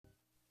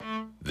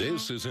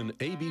This is an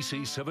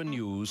ABC 7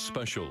 News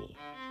special.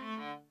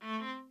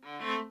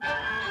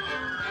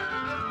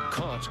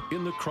 Caught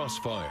in the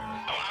crossfire.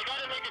 I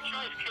gotta make a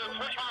choice, kids.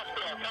 Which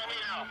hospital? Tell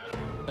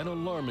me now. An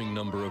alarming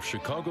number of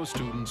Chicago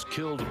students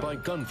killed by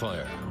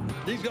gunfire.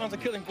 These guns are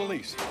killing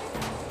police.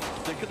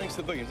 They're killing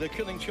civilians. They're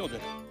killing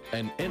children.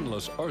 An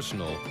endless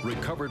arsenal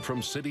recovered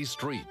from city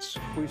streets.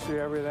 We see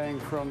everything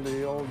from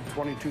the old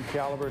 .22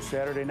 caliber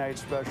Saturday night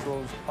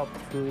specials up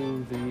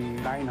through the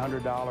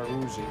 $900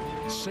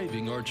 Uzi.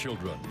 Saving our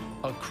children.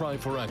 A cry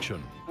for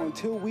action.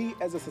 Until we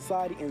as a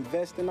society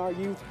invest in our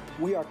youth,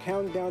 we are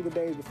counting down the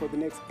days before the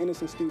next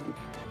innocent student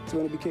is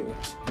going to be killed.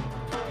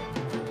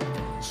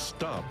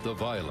 Stop the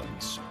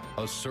violence.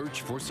 A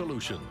search for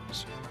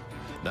solutions.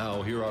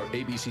 Now, here are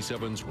ABC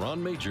 7's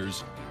Ron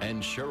Majors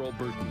and Cheryl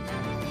Burton.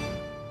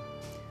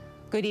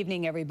 Good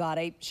evening,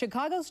 everybody.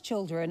 Chicago's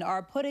children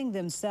are putting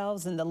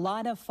themselves in the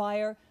line of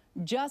fire,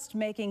 just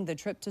making the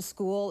trip to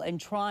school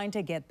and trying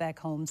to get back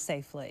home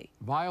safely.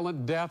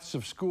 Violent deaths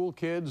of school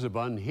kids have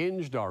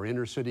unhinged our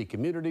inner city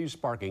communities,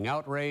 sparking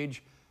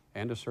outrage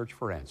and a search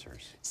for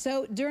answers.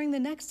 So during the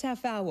next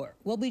half hour,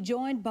 we'll be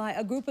joined by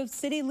a group of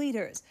city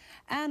leaders,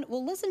 and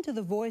we'll listen to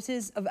the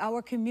voices of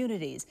our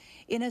communities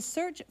in a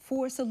search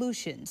for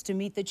solutions to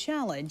meet the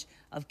challenge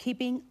of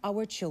keeping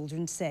our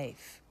children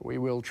safe. We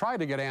will try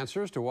to get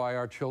answers to why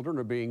our children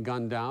are being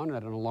gunned down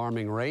at an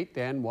alarming rate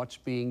and what's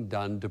being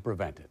done to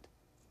prevent it.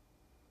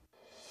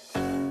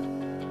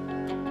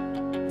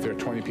 There are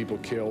 20 people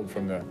killed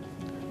from the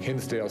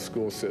Hinsdale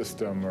school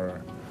system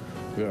or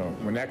the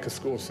Winnetka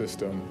school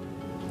system.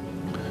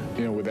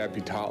 You know, would that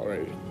be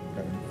tolerated?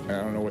 And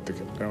I don't know what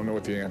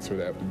the answer to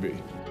that would be.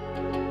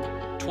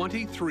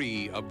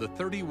 23 of the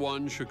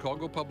 31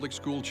 Chicago public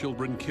school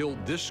children killed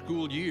this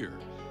school year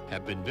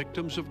have been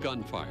victims of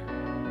gunfire.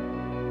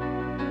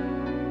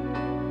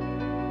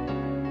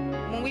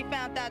 When we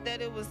found out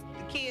that it was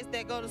the kids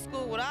that go to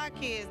school with our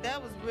kids,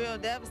 that was real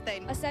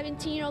devastating. A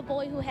 17-year-old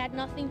boy who had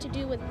nothing to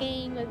do with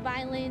gang, with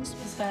violence.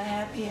 He's a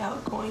happy,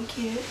 outgoing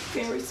kid,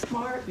 very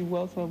smart. He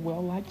was a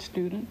well-liked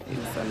student. He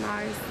was a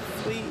nice,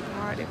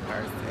 sweet-hearted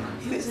person.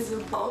 He was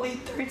only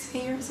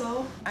 13 years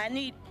old. I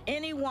need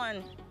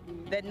anyone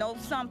that knows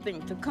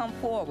something to come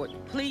forward,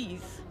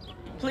 please,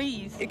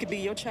 please. It could be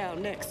your child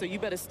next, so you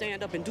better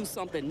stand up and do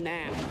something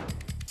now.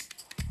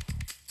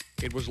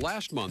 It was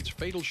last month's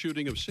fatal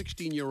shooting of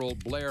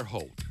 16-year-old Blair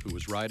Holt, who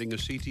was riding a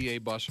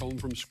CTA bus home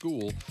from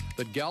school,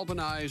 that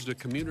galvanized a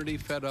community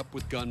fed up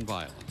with gun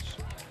violence.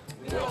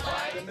 We'll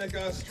fight to make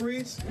our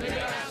streets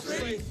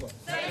safer.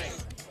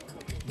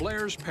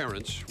 Blair's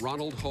parents,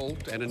 Ronald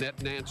Holt and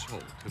Annette Nance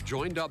Holt, have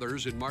joined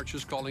others in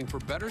marches calling for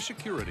better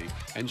security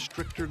and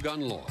stricter gun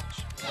laws.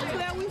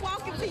 Blair, we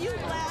walking for you,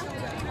 Blair.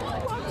 We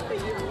walking for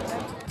you.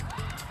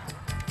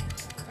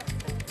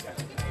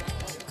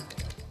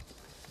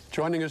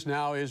 Joining us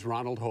now is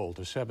Ronald Holt,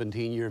 a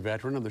 17-year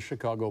veteran of the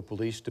Chicago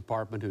Police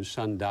Department whose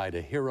son died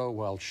a hero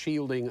while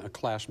shielding a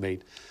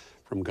classmate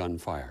from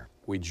gunfire.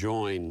 We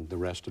join the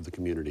rest of the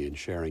community in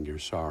sharing your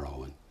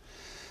sorrow.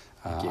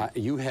 And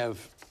you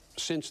have,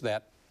 since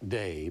that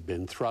day,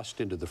 been thrust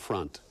into the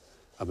front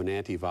of an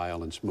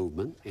anti-violence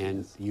movement,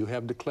 and you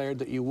have declared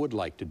that you would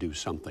like to do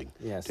something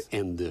to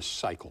end this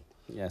cycle.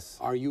 Yes.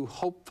 Are you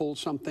hopeful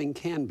something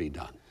can be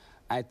done?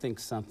 I think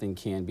something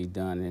can be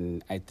done,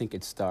 and I think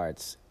it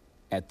starts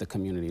at the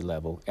community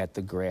level, at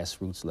the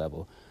grassroots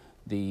level.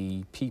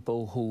 The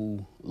people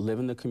who live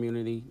in the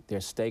community, their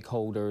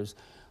stakeholders,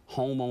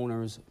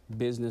 homeowners,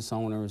 business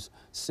owners,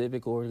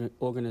 civic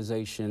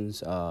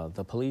organizations,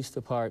 the police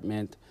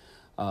department,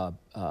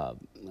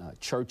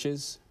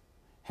 churches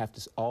have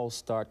to all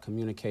start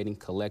communicating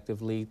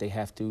collectively. They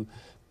have to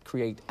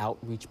create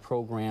outreach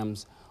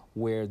programs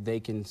where they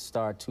can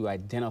start to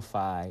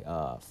identify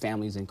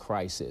families in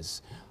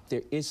crisis.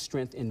 There is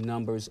strength in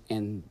numbers,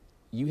 and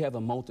you have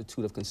a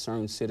multitude of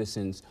concerned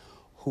citizens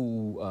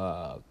who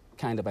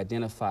kind of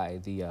identify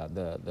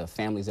the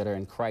families that are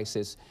in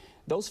crisis.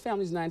 Those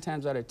families, 9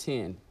 times out of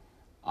 10,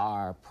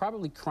 are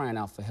probably crying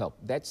out for help.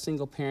 That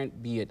single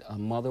parent, be it a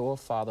mother or a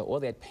father,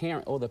 or that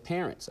parent or the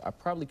parents, are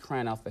probably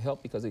crying out for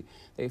help because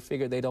they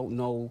figure they don't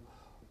know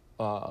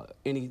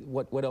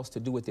what else to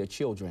do with their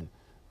children.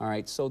 All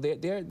right, so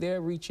they're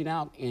reaching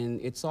out,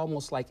 and it's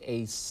almost like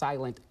a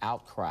silent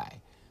outcry.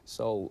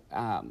 So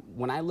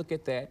when I look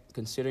at that,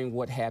 considering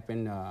what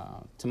happened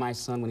to my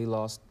son when he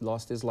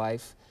lost his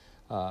life,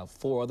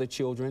 4 other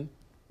children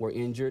were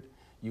injured.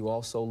 You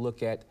also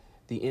look at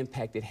the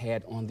impact it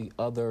had on the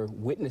other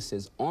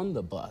witnesses on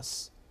the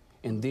bus.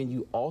 And then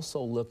you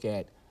also look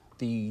at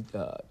the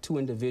 2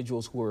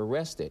 individuals who were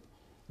arrested.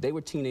 They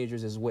were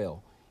teenagers as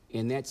well.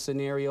 In that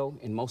scenario,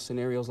 in most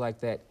scenarios like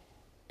that,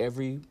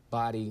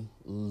 everybody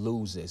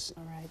loses.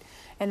 All right.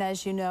 And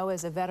as you know,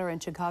 as a veteran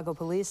Chicago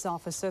police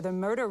officer, the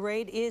murder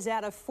rate is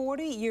at a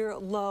 40-year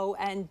low,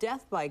 and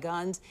death by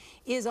guns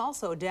is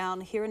also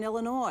down here in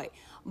Illinois.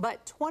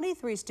 But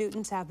 23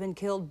 students have been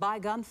killed by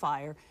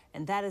gunfire,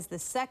 and that is the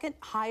second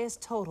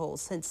highest total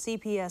since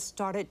CPS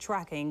started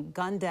tracking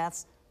gun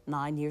deaths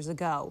 9 years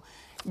ago.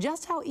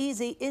 Just how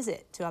easy is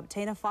it to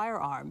obtain a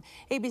firearm?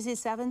 ABC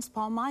 7's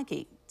Paul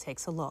Mikey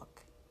takes a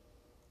look.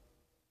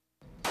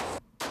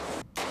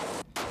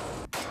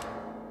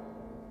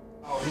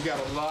 Oh, he got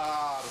a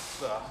lot of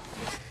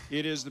stuff.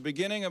 It is the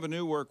beginning of a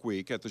new work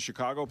week at the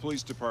Chicago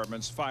Police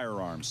Department's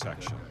firearms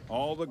section.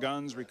 All the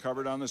guns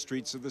recovered on the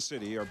streets of the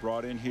city are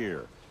brought in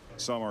here.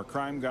 Some are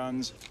crime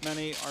guns,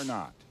 many are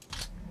not.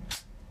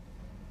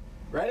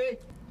 Ready?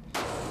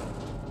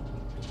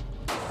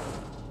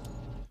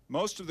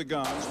 Most of the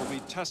guns will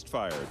be test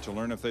fired to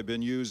learn if they've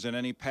been used in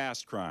any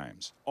past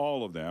crimes.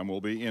 All of them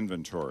will be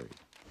inventoried.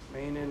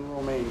 Made in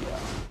Romania.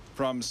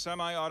 From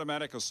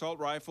semi-automatic assault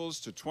rifles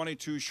to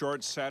 22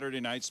 short Saturday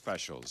night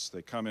specials,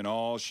 they come in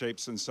all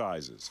shapes and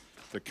sizes.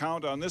 The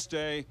count on this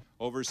day,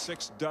 over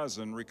 6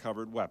 dozen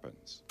recovered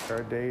weapons. There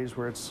are days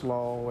where it's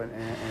slow and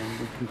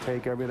we can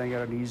take everything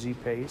at an easy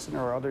pace, and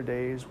there are other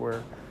days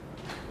where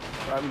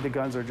the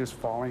guns are just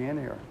falling in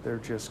here. They're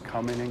just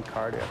coming in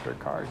card after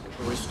card.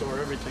 We store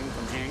everything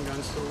from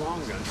handguns to long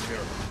guns here.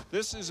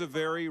 This is a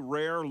very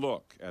rare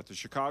look at the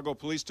Chicago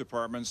Police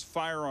Department's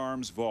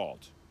firearms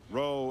vault.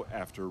 Row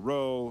after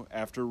row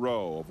after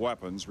row of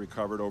weapons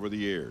recovered over the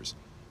years.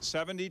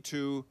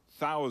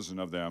 72,000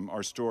 of them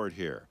are stored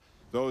here.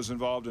 Those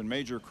involved in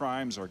major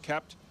crimes are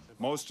kept.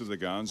 Most of the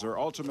guns are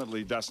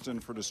ultimately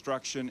destined for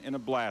destruction in a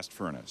blast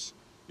furnace.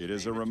 It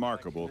is a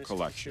remarkable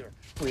collection.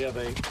 We have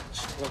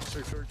what's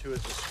referred to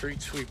as a street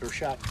sweeper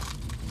shotgun.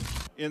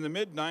 In the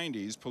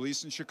mid-90s,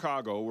 police in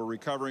Chicago were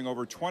recovering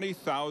over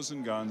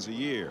 20,000 guns a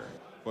year.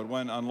 But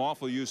when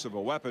unlawful use of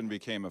a weapon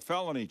became a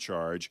felony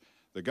charge,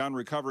 the gun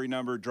recovery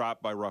number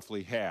dropped by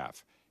roughly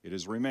half. It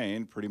has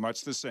remained pretty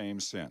much the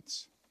same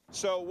since.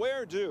 So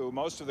where do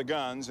most of the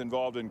guns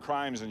involved in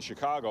crimes in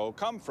Chicago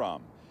come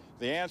from?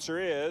 The answer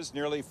is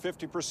nearly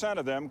 50%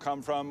 of them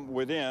come from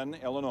within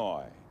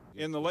Illinois.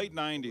 In the late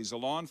 90s, a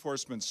law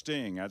enforcement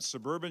sting at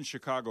suburban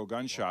Chicago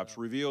gun shops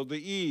revealed the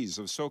ease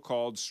of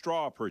so-called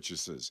straw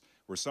purchases,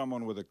 where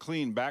someone with a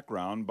clean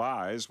background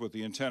buys with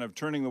the intent of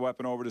turning the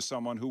weapon over to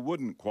someone who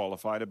wouldn't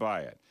qualify to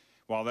buy it.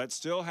 While that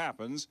still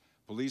happens,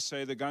 police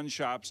say the gun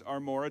shops are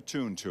more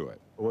attuned to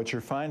it. What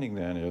you're finding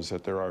then is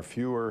that there are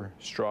fewer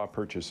straw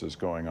purchases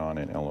going on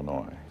in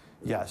Illinois.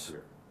 Yes,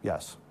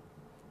 yes.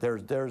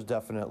 There's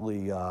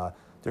definitely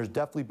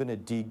been a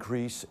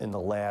decrease in the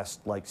last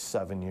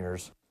 7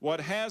 years. What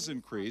has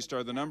increased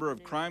are the number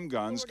of crime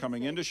guns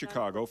coming into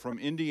Chicago from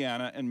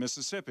Indiana and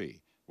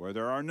Mississippi, where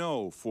there are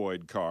no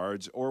FOID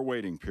cards or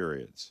waiting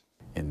periods.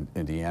 In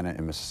Indiana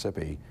and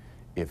Mississippi,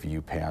 if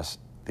you pass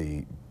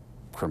the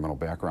criminal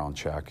background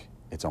check,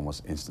 it's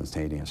almost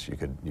instantaneous. You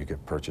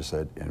could purchase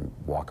it and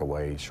walk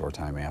away a short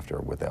time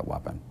after with that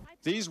weapon.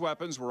 These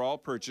weapons were all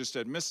purchased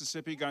at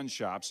Mississippi gun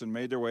shops and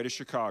made their way to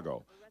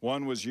Chicago.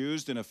 One was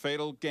used in a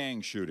fatal gang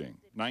shooting.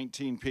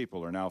 19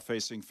 people are now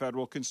facing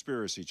federal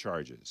conspiracy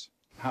charges.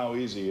 How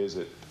easy is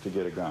it to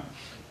get a gun?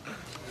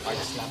 I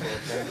can snap it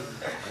okay.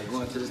 I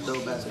go into the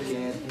stove as we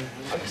can.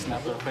 I can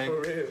snap it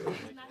okay.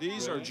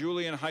 These are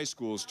Julian High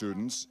School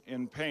students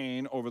in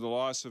pain over the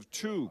loss of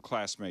 2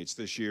 classmates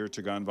this year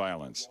to gun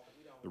violence.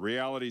 The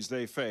realities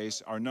they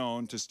face are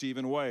known to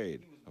Stephen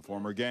Wade, a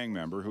former gang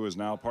member who is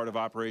now part of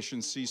Operation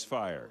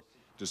Ceasefire.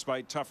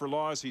 Despite tougher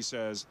laws, he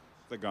says,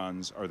 the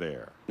guns are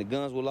there. The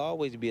guns will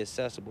always be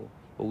accessible,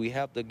 but we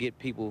have to get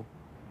people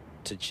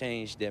to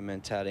change their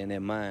mentality and their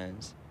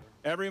minds.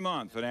 Every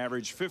month, an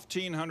average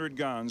 1,500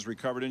 guns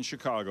recovered in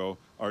Chicago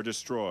are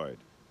destroyed.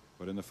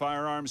 But in the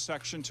firearms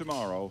section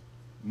tomorrow,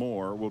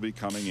 more will be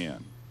coming in.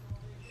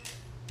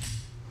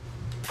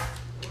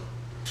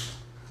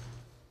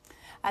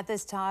 At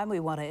this time, we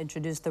want to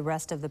introduce the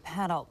rest of the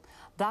panel.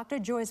 Dr.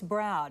 Joyce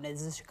Brown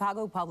is the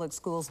Chicago Public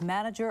Schools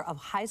Manager of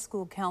High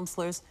School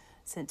Counselors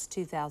since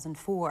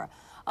 2004.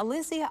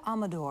 Alicia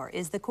Amador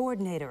is the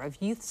Coordinator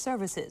of Youth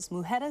Services,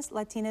 Mujeres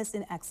Latinas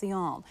en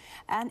Acción,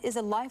 and is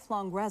a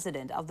lifelong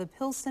resident of the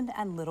Pilsen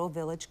and Little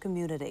Village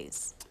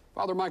communities.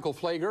 Father Michael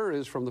Pfleger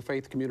is from the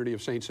faith community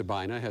of St.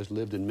 Sabina, has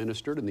lived and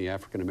ministered in the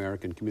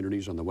African-American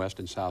communities on the west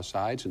and south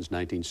side since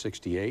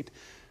 1968.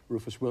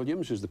 Rufus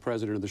Williams is the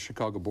president of the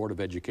Chicago Board of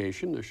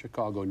Education, a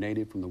Chicago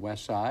native from the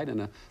west side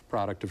and a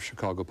product of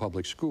Chicago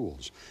Public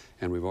Schools.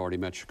 And we've already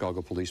met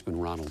Chicago policeman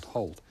Ronald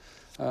Holt.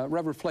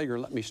 Reverend Pfleger,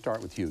 let me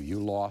start with you. You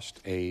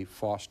lost a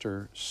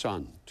foster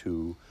son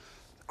to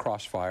the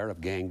crossfire of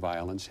gang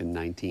violence in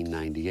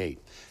 1998.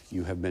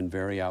 You have been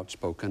very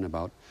outspoken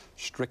about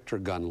stricter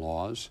gun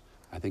laws.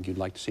 I think you'd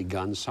like to see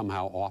guns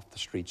somehow off the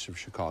streets of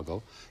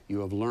Chicago. You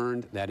have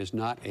learned that is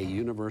not a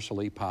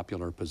universally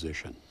popular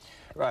position.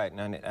 Right,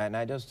 and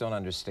I just don't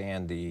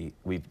understand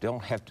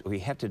we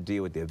have to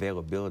deal with the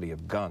availability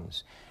of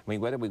guns. I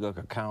mean, whether we look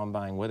at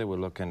Columbine, whether we're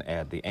looking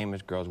at the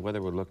Amos girls,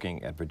 whether we're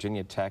looking at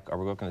Virginia Tech, or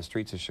we're looking at the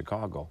streets of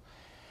Chicago,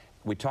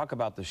 we talk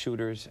about the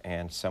shooters,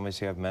 and some of us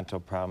have mental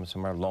problems,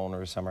 some are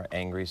loners, some are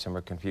angry, some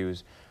are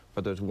confused,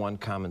 but there's one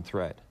common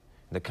thread.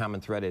 The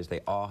common thread is they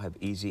all have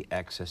easy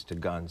access to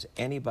guns.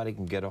 Anybody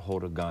can get a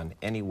hold of a gun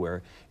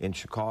anywhere in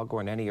Chicago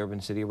or in any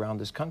urban city around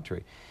this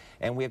country.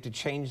 And we have to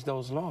change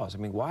those laws. I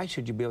mean, why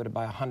should you be able to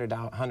buy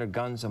 100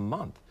 guns a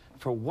month?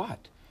 For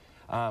what?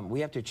 We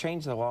have to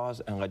change the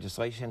laws and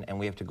legislation, and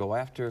we have to go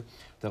after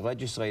the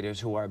legislators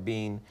who are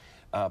being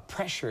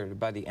pressured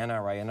by the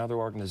NRA and other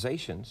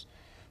organizations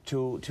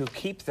to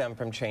keep them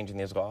from changing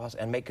these laws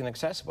and making them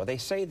accessible. They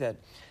say that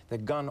the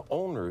gun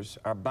owners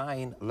are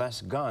buying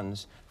less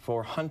guns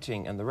for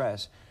hunting and the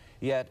rest,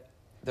 yet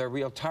their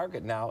real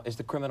target now is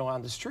the criminal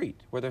on the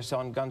street, where they're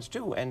selling guns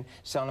too, and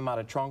selling them out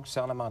of trunks,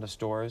 selling them out of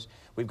stores.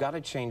 We've got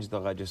to change the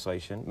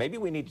legislation. Maybe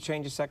we need to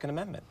change the Second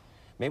Amendment.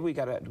 Maybe we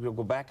got to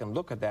go back and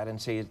look at that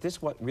and say, is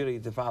this what really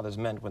the fathers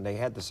meant when they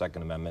had the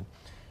Second Amendment?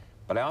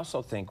 But I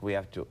also think we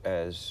have to,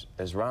 as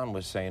Ron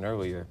was saying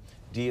earlier,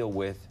 deal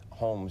with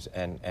homes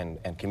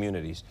and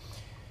communities.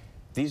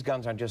 These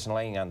guns aren't just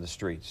laying on the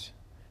streets.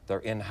 They're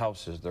in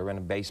houses, they're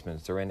in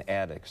basements, they're in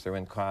attics, they're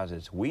in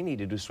closets. We need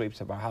to do sweeps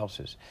of our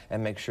houses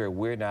and make sure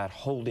we're not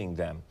holding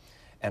them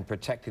and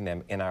protecting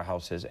them in our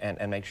houses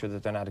and make sure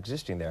that they're not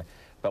existing there.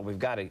 But we've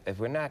got to, if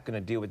we're not going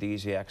to deal with the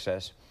easy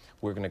access,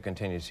 we're going to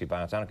continue to see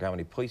violence. I don't care how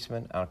many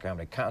policemen, I don't care how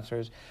many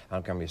counselors, I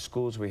don't care how many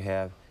schools we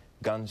have.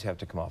 Guns have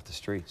to come off the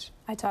streets.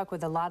 I talk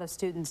with a lot of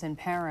students and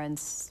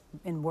parents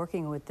in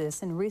working with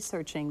this and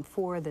researching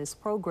for this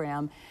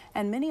program,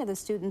 and many of the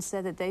students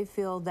said that they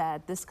feel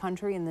that this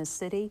country and this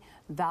city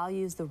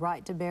values the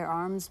right to bear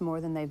arms more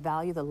than they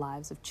value the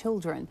lives of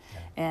children.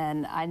 Yeah.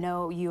 And I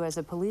know you as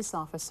a police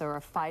officer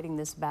are fighting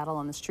this battle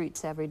on the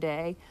streets every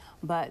day,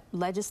 but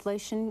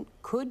legislation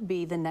could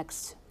be the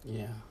next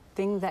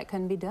thing that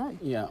can be done.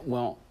 Yeah,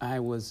 well,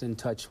 I was in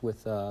touch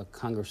with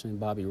Congressman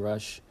Bobby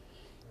Rush,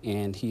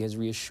 and he has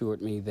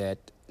reassured me that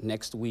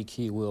next week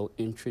he will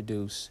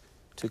introduce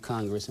to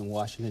Congress in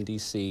Washington,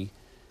 D.C.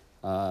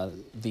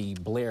 The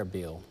Blair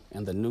Bill.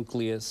 And the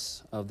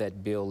nucleus of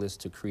that bill is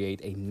to create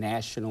a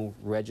national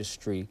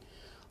registry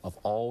of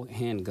all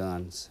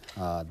handguns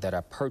that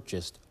are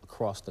purchased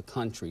across the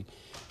country.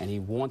 And he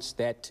wants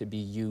that to be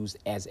used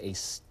as a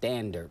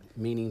standard,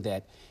 meaning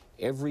that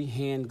every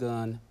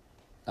handgun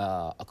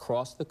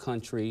across the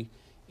country,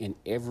 in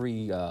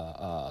every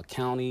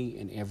county,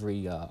 in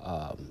every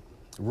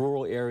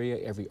rural area,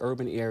 every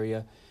urban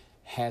area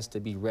has to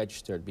be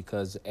registered,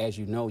 because as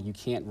you know, you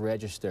can't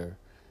register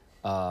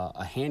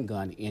a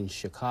handgun in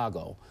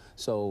Chicago.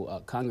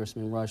 So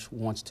Congressman Rush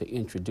wants to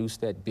introduce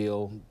that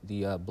bill,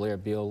 the Blair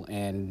Bill,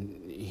 and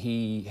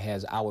he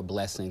has our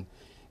blessing,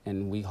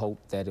 and we hope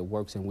that it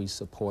works, and we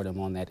support him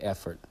on that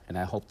effort. And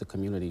I hope the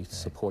community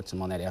supports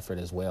him on that effort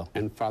as well.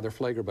 And Father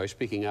Pfleger, by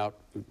speaking out,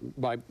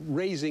 by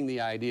raising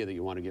the idea that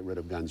you want to get rid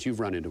of guns, you've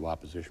run into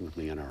opposition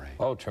from the NRA.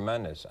 Oh,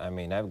 tremendous. I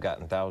mean, I've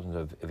gotten thousands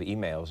of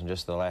emails in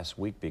just the last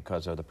week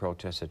because of the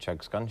protests at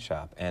Chuck's Gun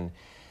Shop. And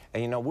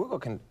you know, we're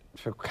looking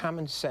for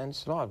common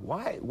sense law.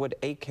 Why would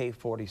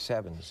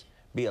AK-47s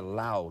be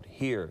allowed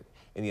here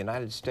in the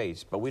United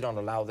States, but we don't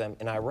allow them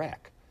in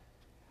Iraq?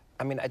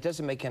 I mean, it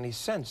doesn't make any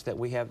sense that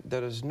we have,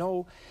 there's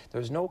no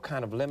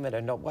kind of limit,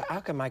 or no, how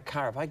can my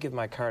car, if I give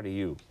my car to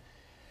you,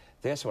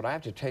 that's what I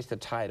have to taste the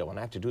title, and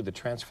I have to do the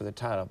transfer of the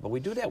title. But we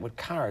do that with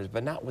cars,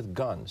 but not with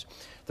guns.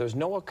 There's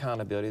no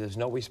accountability, there's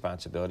no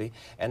responsibility,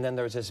 and then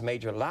there's this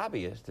major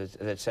lobbyist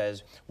that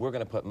says, we're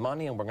going to put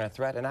money and we're going to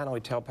threaten, and not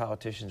only tell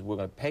politicians we're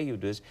going to pay you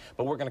this,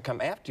 but we're going to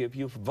come after you if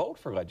you vote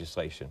for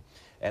legislation.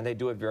 And they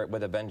do it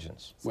with a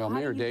vengeance. Well,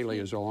 Mayor Daley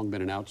has long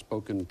been an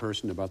outspoken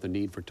person about the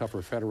need for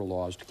tougher federal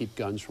laws to keep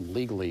guns from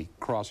legally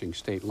crossing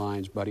state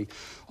lines, but he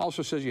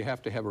also says you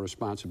have to have a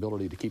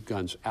responsibility to keep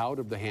guns out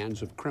of the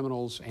hands of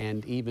criminals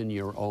and even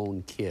your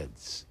own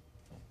kids.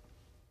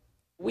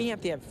 We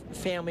have to have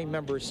family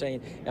members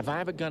saying, if I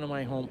have a gun in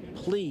my home,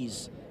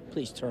 please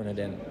turn it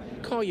in.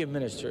 Call your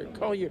minister,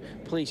 call your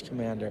police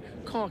commander,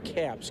 call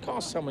CAPS,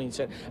 call somebody and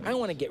say, I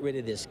want to get rid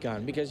of this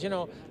gun because, you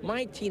know,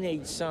 my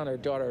teenage son or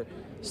daughter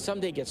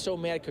someday gets so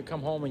mad it could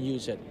come home and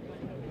use it.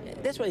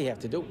 That's what you have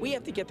to do. We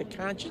have to get the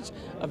conscience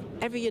of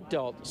every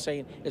adult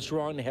saying it's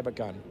wrong to have a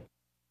gun.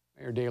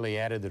 Mayor Daley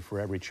added that for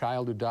every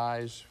child who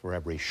dies, for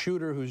every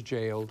shooter who's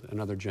jailed,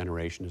 another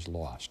generation is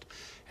lost.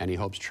 And he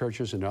hopes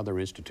churches and other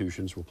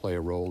institutions will play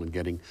a role in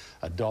getting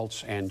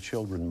adults and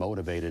children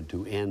motivated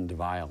to end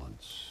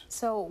violence.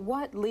 So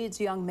what leads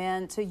young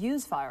men to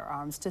use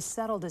firearms to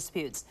settle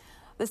disputes?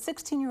 The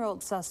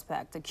 16-year-old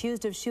suspect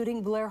accused of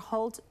shooting Blair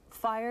Holt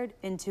fired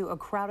into a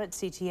crowded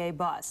CTA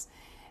bus.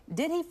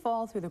 Did he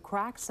fall through the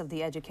cracks of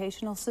the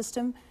educational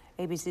system?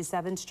 ABC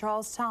 7's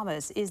Charles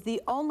Thomas is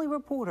the only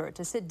reporter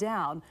to sit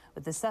down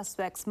with the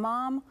suspect's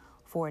mom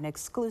for an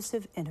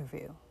exclusive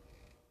interview.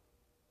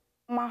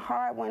 My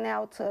heart went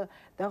out to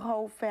the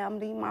whole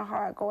family. My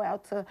heart go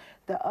out to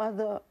the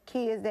other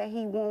kids that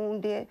he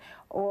wounded,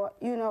 or,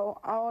 you know,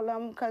 all of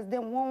them, because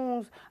them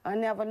wounds will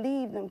never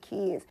leave them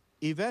kids.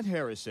 Yvette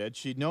Harris said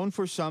she'd known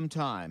for some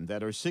time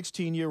that her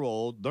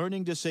 16-year-old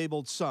learning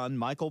disabled son,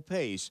 Michael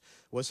Pace,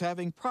 was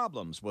having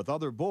problems with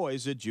other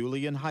boys at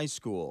Julian High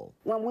School.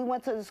 When we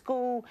went to the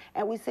school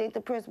and we seen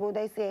the principal,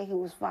 they said he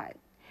was fighting.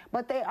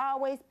 But they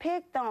always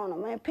picked on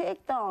him and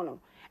picked on him,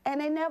 and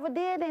they never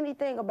did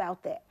anything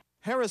about that.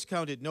 Harris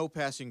counted no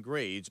passing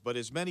grades, but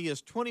as many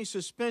as 20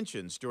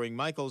 suspensions during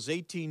Michael's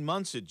 18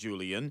 months at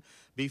Julian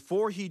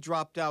before he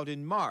dropped out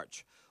in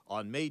March.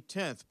 On May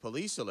 10th,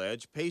 police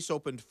allege Pace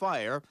opened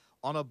fire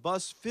on a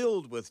bus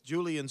filled with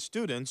Julian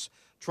students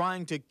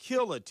trying to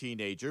kill a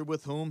teenager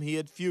with whom he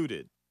had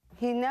feuded.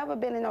 He never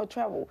been in no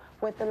trouble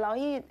with the law.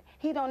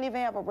 He don't even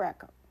have a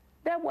record.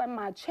 That wasn't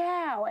my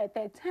child at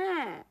that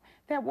time.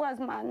 That was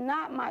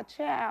not my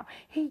child.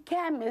 He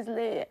got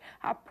misled.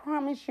 I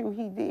promise you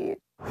he did.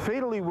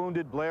 Fatally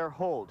wounded Blair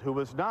Holt, who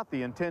was not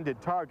the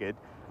intended target,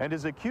 and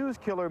his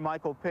accused killer,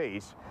 Michael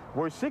Pace,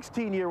 were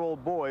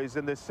 16-year-old boys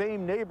in the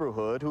same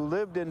neighborhood who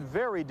lived in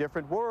very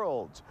different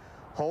worlds.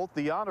 Holt,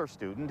 the honor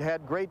student,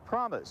 had great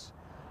promise.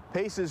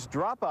 Pace's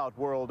dropout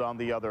world, on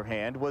the other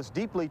hand, was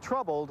deeply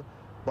troubled,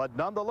 but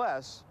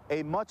nonetheless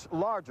a much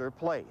larger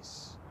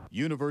place.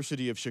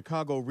 University of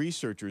Chicago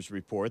researchers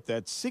report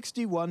that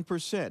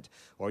 61%,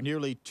 or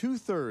nearly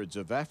 2/3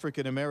 of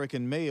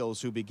African-American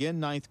males who begin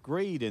 9th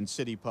grade in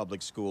city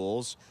public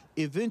schools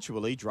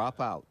eventually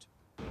drop out.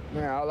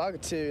 Man, all I can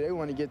tell you, they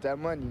want to get that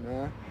money,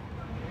 man.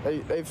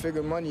 They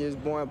figure money is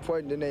more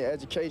important than their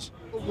education.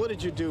 What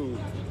did you do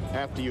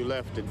after you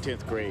left in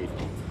 10th grade?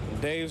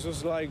 Days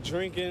was like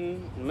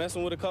drinking,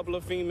 messing with a couple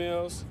of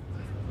females,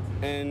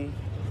 and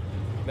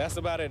that's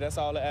about it. That's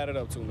all it added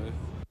up to, man.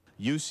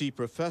 UC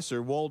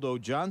professor Waldo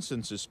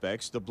Johnson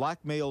suspects the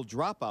black male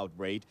dropout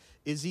rate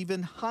is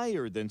even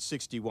higher than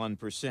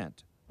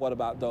 61%. What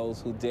about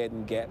those who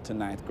didn't get to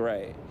 9th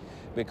grade?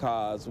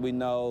 Because we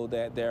know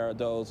that there are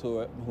those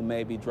who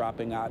may be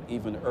dropping out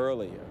even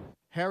earlier.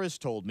 Harris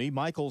told me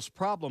Michael's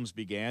problems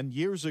began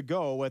years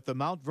ago at the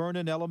Mount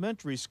Vernon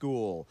Elementary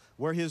School,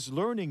 where his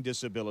learning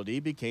disability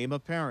became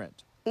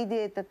apparent. He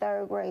did the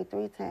 3rd grade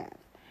 3 times.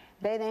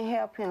 They didn't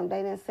help him.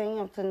 They didn't send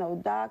him to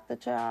no doctor,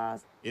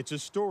 Charles. It's a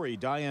story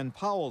Diane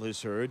Powell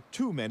has heard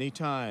too many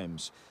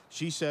times.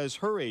 She says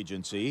her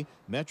agency,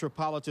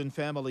 Metropolitan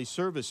Family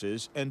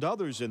Services, and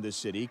others in the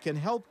city can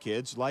help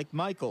kids like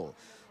Michael.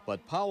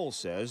 But Powell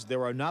says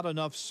there are not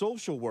enough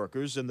social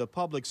workers in the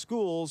public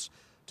schools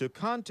to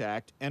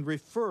contact and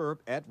refer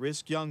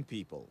at-risk young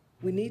people.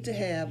 We need to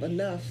have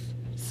enough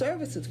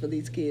services for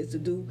these kids to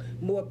do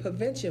more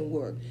prevention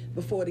work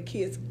before the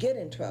kids get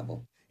in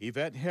trouble.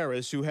 Yvette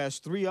Harris, who has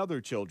 3 other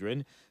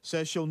children,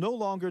 says she'll no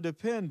longer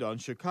depend on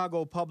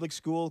Chicago public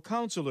school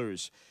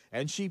counselors,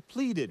 and she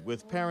pleaded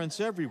with parents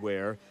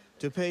everywhere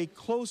to pay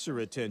closer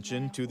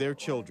attention to their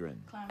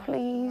children.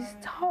 Please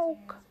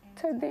talk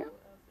to them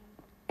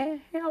and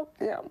help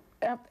them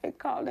if they're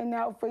calling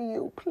out for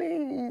you.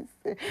 Please,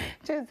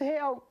 just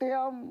help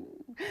them.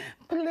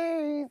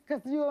 Please,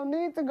 because you don't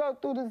need to go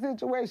through the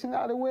situation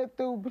I went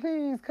through.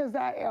 Please, because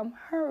I am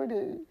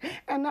hurting.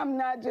 And I'm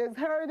not just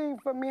hurting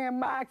for me and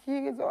my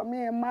kids or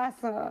me and my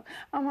son.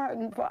 I'm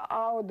hurting for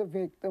all the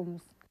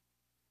victims.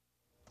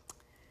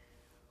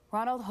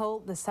 Ronald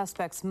Holt, the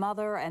suspect's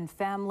mother and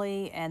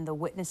family, and the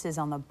witnesses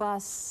on the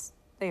bus,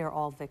 they are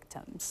all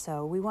victims.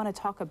 So we want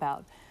to talk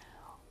about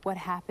what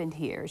happened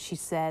here. She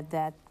said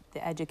that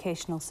the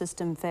educational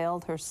system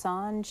failed her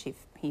son.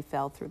 He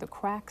fell through the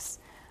cracks.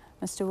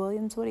 Mr.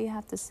 Williams, what do you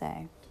have to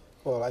say?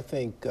 Well, I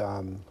think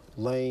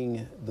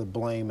laying the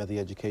blame at the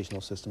educational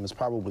system is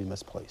probably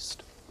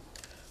misplaced.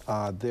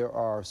 There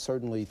are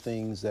certainly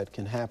things that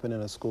can happen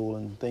in a school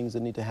and things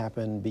that need to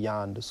happen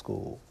beyond the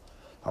school.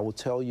 I will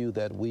tell you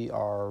that we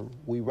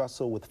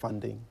wrestle with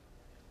funding.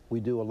 We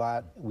do a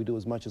lot, we do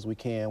as much as we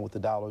can with the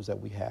dollars that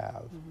we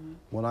have.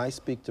 When I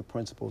speak to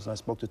principals, and I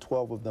spoke to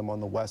 12 of them on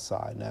the west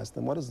side and asked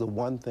them, what is the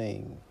one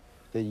thing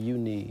that you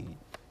need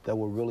that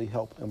will really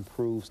help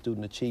improve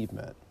student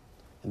achievement?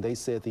 And they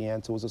said the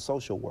answer was a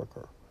social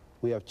worker.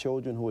 We have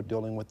children who are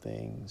dealing with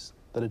things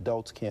that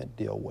adults can't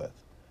deal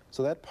with.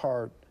 So that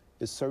part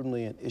is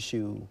certainly an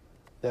issue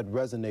that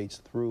resonates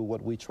through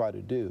what we try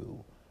to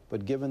do.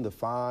 But given the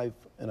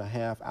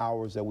 5.5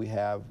 hours that we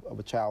have of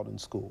a child in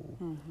school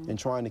and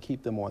trying to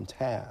keep them on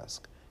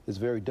task, it's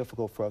very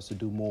difficult for us to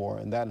do more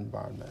in that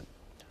environment.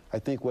 I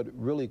think what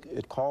really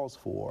it calls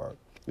for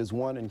is,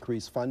 one,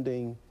 increased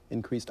funding,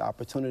 increased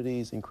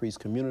opportunities,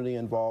 increased community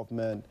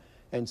involvement,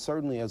 and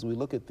certainly as we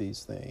look at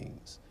these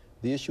things,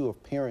 the issue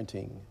of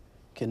parenting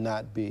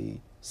cannot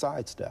be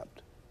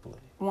sidestepped.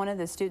 One of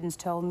the students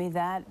told me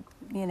that,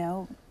 you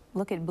know,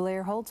 look at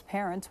Blair Holt's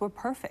parents were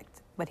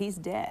perfect, but he's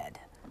dead.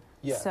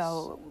 Yes.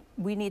 So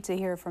we need to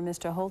hear from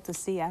Mr. Holt to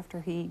see,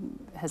 after he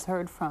has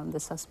heard from the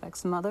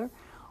suspect's mother,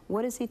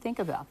 what does he think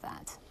about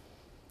that?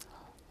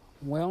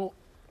 Well,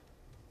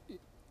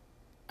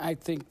 I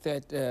think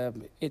that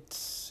it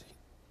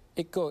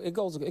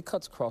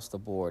cuts across the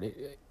board.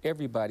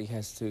 Everybody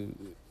has to.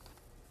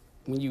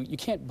 You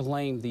can't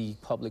blame the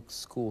public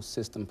school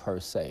system per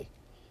se.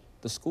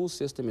 The school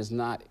system is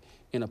not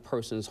in a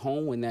person's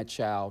home when that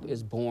child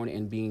is born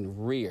and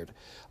being reared.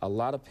 A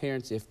lot of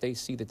parents, if they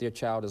see that their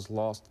child is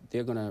lost,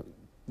 they're gonna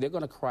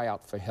cry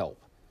out for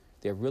help.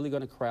 They're really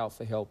gonna cry out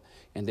for help,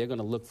 and they're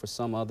gonna look for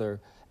some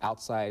other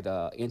outside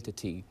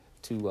entity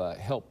to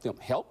help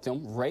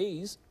them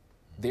raise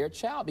their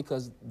child,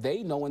 because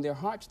they know in their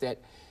hearts that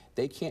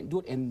they can't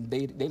do it, and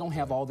they don't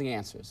have all the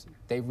answers.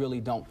 They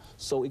really don't.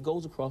 So it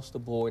goes across the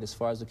board as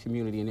far as the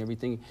community and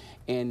everything,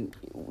 and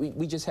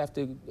we just have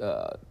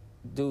to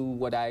do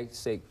what I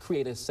say,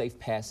 create a safe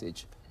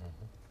passage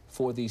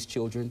for these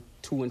children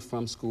to and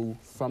from school,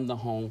 from the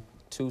home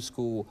to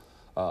school,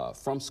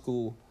 from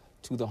school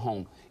to the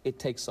home. It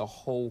takes a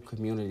whole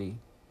community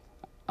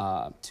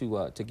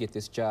to get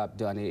this job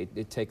done.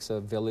 It takes a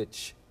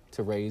village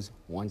to raise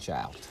one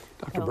child.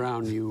 Dr.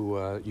 Brown,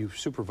 you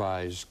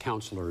supervise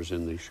counselors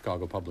in the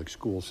Chicago public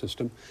school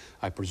system.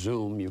 I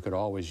presume you could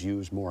always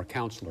use more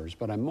counselors,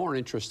 but I'm more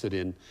interested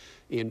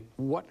in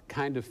what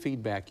kind of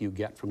feedback you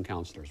get from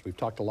counselors. We've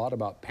talked a lot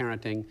about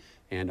parenting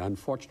and,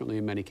 unfortunately,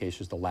 in many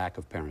cases, the lack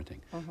of parenting.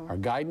 Are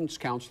guidance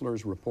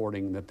counselors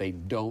reporting that they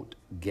don't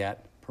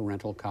get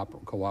parental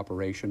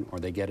cooperation, or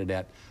they get it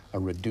at a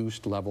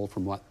reduced level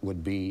from what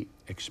would be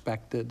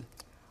expected?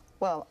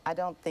 Well, I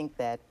don't think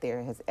that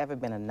there has ever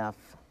been enough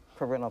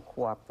parental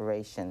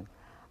cooperation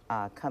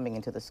coming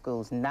into the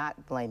schools,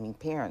 not blaming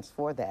parents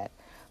for that,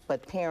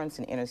 but parents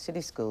in inner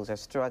city schools are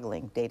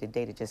struggling day to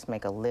day to just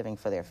make a living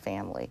for their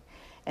family.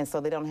 And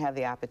so they don't have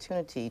the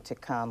opportunity to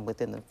come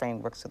within the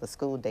frameworks of the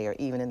school day or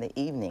even in the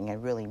evening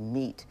and really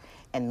meet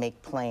and make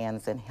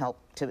plans and help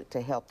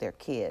to help their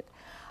kid.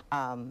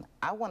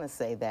 I want to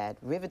say that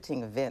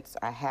riveting events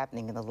are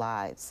happening in the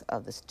lives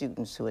of the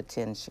students who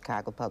attend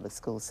Chicago public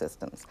school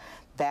systems.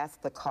 That's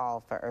the call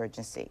for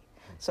urgency.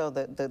 So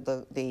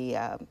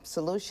the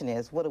solution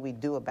is, what do we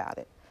do about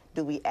it?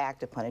 Do we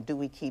act upon it? Do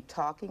we keep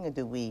talking, or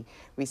do we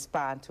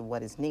respond to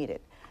what is needed?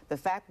 The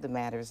fact of the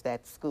matter is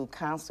that school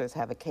counselors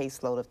have a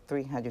caseload of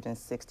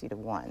 360 to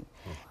 1.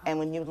 And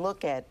when you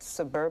look at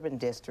suburban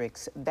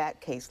districts,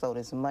 that caseload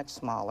is much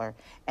smaller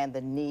and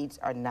the needs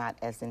are not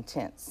as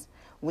intense.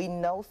 We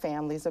know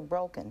families are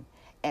broken,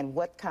 and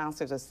what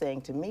counselors are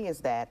saying to me is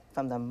that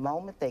from the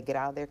moment they get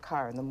out of their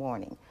car in the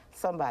morning,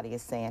 somebody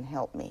is saying,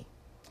 help me.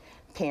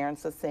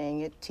 Parents are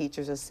saying it,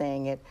 teachers are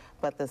saying it,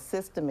 but the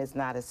system is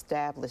not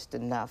established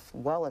enough,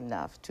 well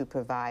enough, to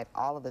provide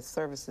all of the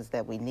services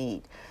that we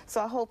need.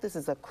 So I hope this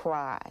is a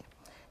cry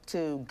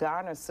to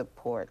garner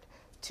support,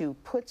 to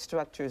put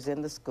structures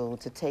in the school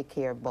to take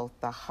care of both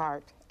the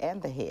heart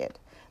and the head.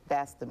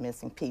 That's the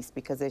missing piece,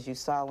 because as you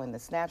saw in the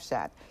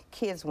snapshot,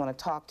 kids want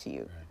to talk to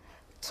you. Right.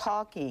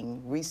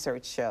 Talking,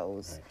 research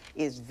shows,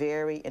 is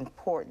very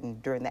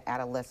important during the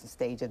adolescent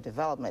stage of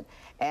development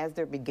as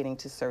they're beginning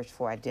to search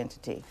for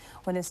identity.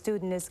 When a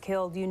student is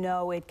killed, you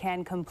know it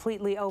can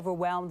completely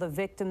overwhelm the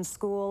victim's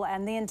school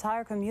and the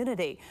entire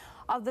community.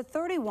 Of the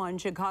 31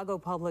 Chicago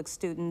public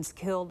students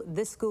killed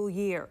this school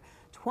year,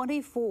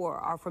 24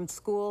 are from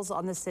schools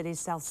on the city's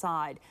south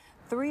side.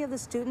 3 of the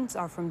students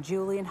are from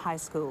Julian High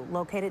School,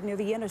 located near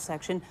the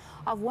intersection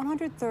of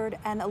 103rd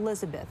and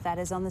Elizabeth, that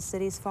is on the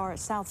city's far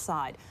south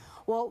side.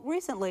 Well,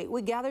 recently,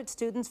 we gathered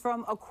students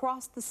from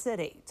across the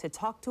city to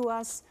talk to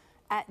us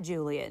at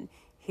Julian.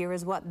 Here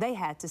is what they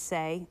had to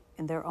say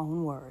in their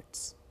own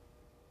words.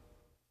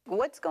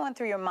 What's going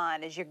through your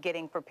mind as you're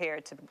getting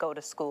prepared to go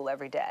to school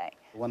every day?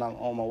 When I'm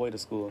on my way to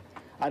school,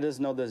 I just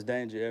know there's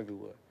danger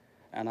everywhere.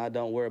 And I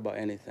don't worry about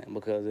anything,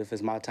 because if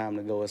it's my time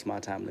to go, it's my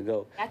time to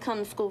go. I come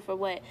to school for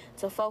what?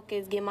 To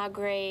focus, get my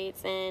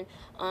grades, and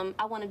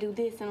I want to do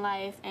this in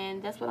life,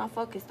 and that's what I'm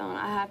focused on.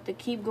 I have to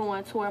keep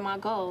going toward my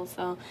goals,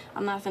 so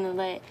I'm not going to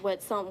let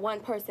what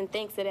one person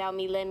thinks about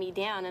me let me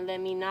down and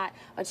let me not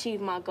achieve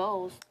my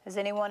goals. Has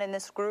anyone in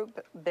this group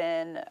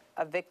been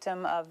a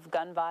victim of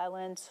gun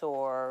violence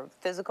or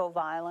physical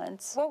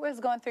violence? What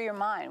was going through your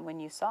mind when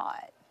you saw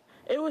it?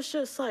 It was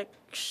just like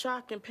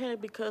shock and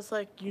panic, because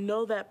you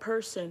know that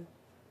person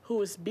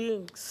who is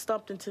being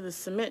stumped into the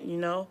cement, you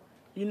know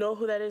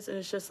who that is, and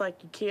it's just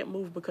like you can't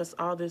move because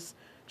all this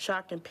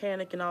shock and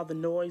panic and all the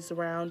noise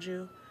around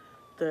you,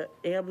 the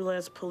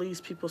ambulance, police,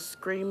 people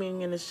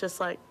screaming, and it's just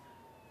like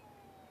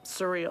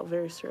surreal,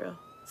 very surreal.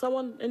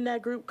 Someone in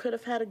that group could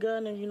have had a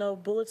gun,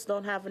 and bullets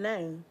don't have a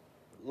name.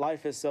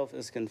 Life itself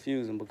is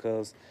confusing,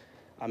 because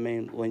I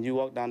mean, when you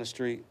walk down the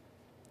street,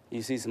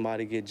 you see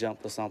somebody get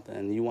jumped or something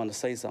and you want to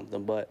say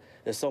something, but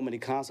there's so many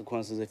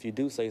consequences if you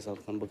do say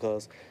something,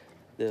 because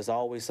there's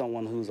always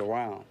someone who's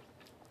around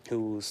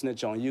who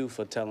snitch on you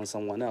for telling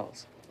someone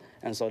else.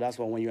 And so that's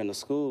why when you're in the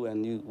school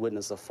and you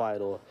witness a fight,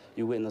 or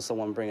you witness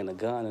someone bringing a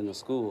gun in the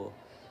school,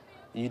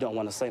 you don't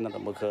want to say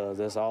nothing, because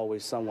there's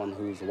always someone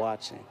who's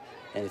watching.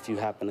 And if you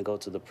happen to go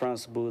to the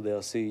principal,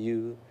 they'll see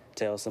you,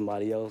 tell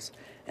somebody else,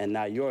 and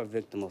now you're a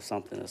victim of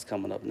something that's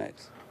coming up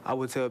next. I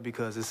would tell,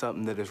 because it's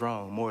something that is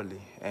wrong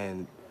morally.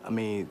 And I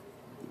mean,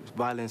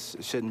 violence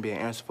shouldn't be an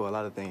answer for a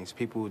lot of things.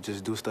 People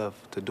just do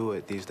stuff to do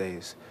it these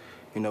days.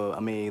 I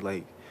mean,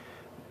 like,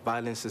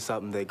 violence is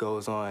something that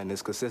goes on and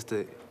is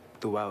consistent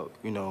throughout,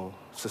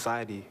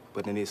 society,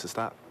 but it needs to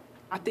stop.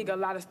 I think a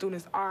lot of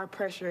students are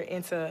pressured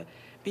into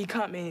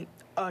becoming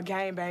a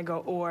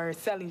gangbanger or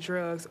selling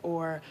drugs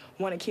or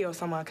want to kill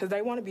someone because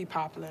they want to be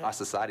popular. Our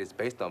society is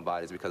based on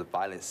violence because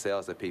violence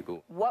sells to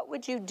people. What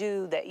would you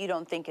do that you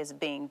don't think is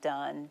being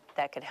done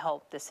that could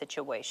help the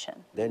situation?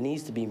 There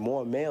needs to be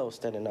more males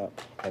standing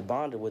up and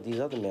bonding with these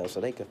other males so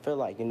they can feel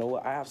like, you know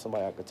what, I have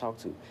somebody I could talk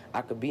to.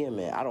 I could be a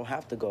man. I don't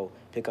have to go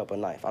pick up a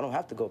knife. I don't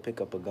have to go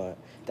pick up a gun.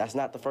 That's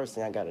not the first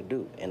thing I got to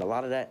do. And a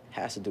lot of that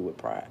has to do with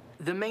pride.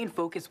 The main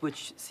focus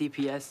which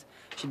CPS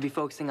should be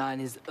focusing on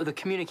is the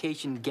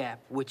communication gap,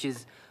 which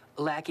is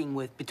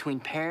lacking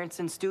between parents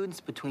and students,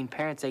 between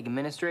parents and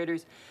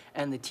administrators,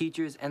 and the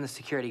teachers and the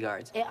security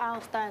guards. It all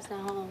starts at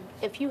home.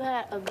 If you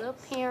had a good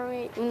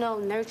parent, you know,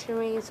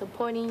 nurturing,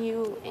 supporting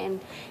you,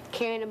 and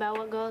caring about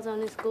what goes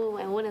on in school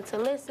and willing to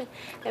listen,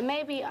 then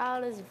maybe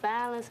all this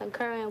violence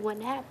occurring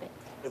wouldn't happen.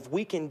 If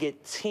we can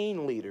get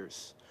teen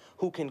leaders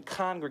who can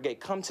congregate,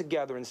 come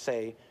together and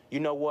say, you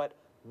know what,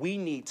 we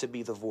need to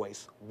be the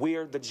voice.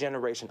 We're the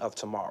generation of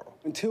tomorrow.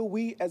 Until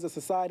we as a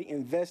society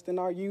invest in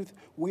our youth,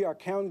 we are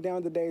counting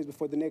down the days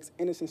before the next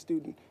innocent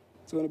student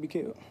is going to be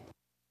killed.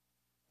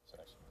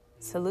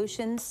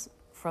 Solutions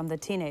from the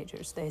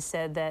teenagers. They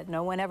said that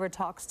no one ever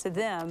talks to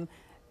them.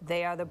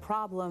 They are the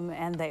problem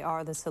and they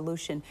are the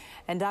solution.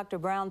 And Dr.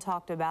 Brown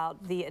talked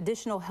about the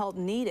additional help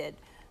needed.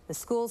 The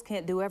schools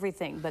can't do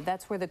everything, but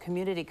that's where the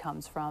community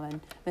comes from.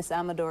 And Ms.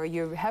 Amador,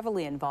 you're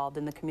heavily involved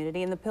in the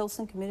community, in the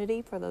Pilsen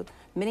community for the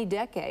many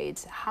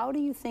decades. How do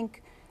you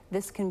think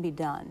this can be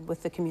done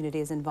with the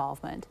community's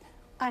involvement?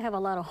 I have a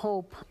lot of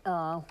hope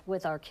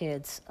with our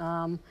kids.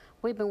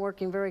 We've been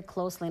working very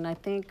closely, and I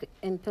think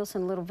in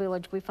Pilsen Little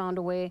Village, we found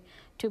a way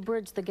to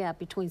bridge the gap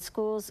between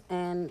schools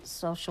and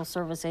social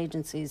service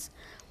agencies.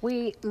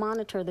 We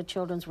monitor the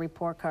children's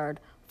report card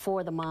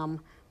for the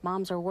mom.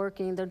 Moms are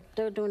working,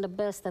 they're doing the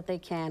best that they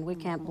can. We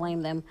can't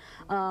blame them.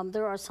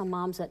 There are some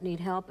moms that need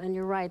help, and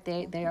you're right,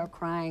 they are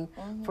crying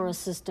for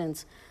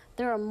assistance.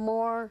 There are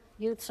more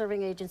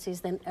youth-serving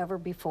agencies than ever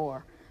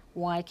before.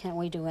 Why can't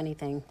we do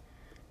anything?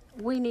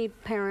 We need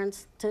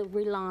parents to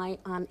rely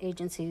on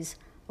agencies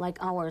like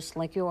ours,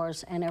 like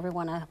yours, and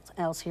everyone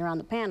else here on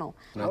the panel.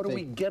 How do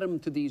we get them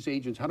to these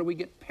agents? How do we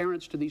get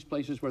parents to these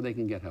places where they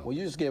can get help? Well,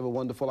 you just gave a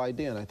wonderful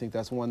idea, and I think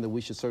that's one that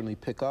we should certainly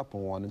pick up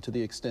on, and to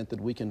the extent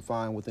that we can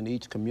find within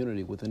each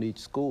community, within each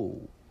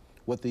school,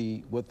 what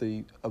the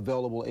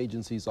available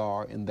agencies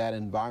are in that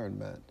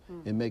environment,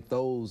 and make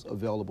those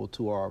available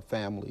to our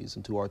families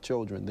and to our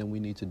children, then we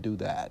need to do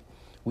that.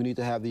 We need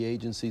to have the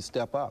agencies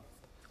step up,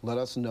 let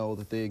us know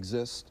that they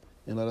exist,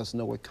 and let us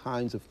know what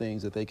kinds of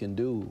things that they can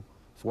do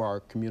for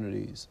our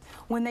communities.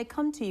 When they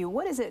come to you,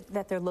 what is it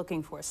that they're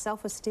looking for?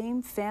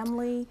 Self-esteem,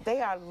 family? They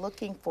are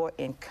looking for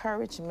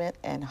encouragement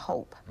and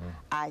hope.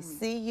 I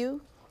see you,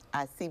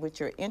 I see what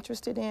you're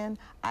interested in,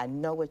 I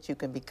know what you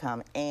can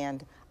become,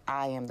 and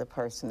I am the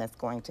person that's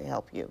going to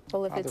help you.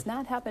 Well, if it's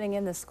not happening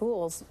in the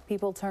schools,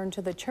 people turn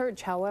to the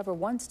church. However,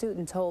 one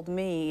student told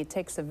me it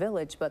takes a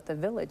village, but the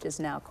village is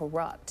now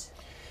corrupt.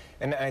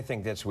 And I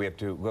think that's, we have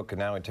to look,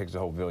 now it takes a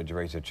whole village to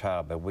raise a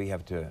child, but we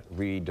have to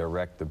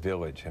redirect the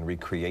village and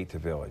recreate the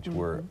village.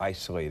 We're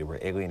isolated, we're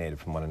alienated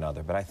from one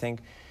another. But I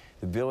think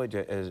the village,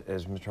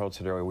 as Mr. Holt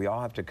said earlier, we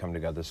all have to come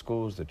together. The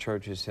schools, the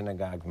churches,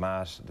 synagogues,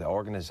 mosques, the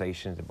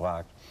organizations, the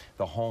blocks,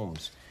 the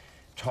homes,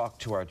 talk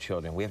to our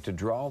children. We have to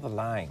draw the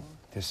line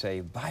to say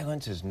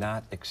violence is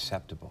not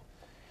acceptable.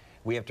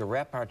 We have to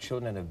wrap our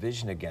children in a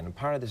vision again. And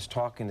part of this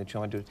talking the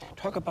children do,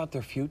 talk about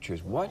their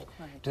futures. What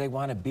do they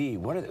want to be?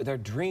 What are their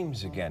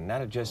dreams again?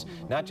 Not just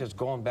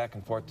going back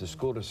and forth to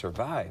school to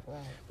survive.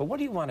 But what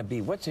do you want to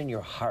be? What's in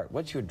your heart?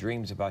 What's your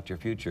dreams about your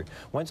future?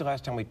 When's the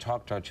last time we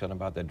talked to our children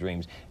about their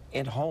dreams?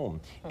 At home,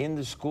 in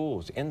the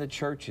schools, in the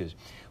churches.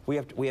 We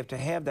have to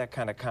have that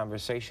kind of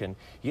conversation.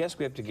 Yes,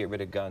 we have to get rid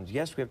of guns.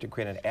 Yes, we have to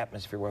create an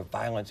atmosphere where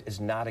violence is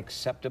not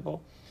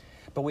acceptable.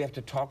 But we have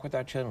to talk with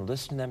our children,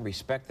 listen to them,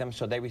 respect them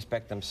so they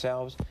respect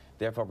themselves,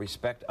 therefore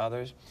respect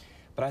others.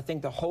 But I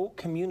think the whole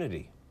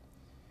community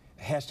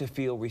has to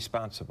feel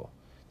responsible.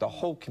 The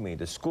whole community,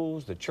 the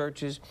schools, the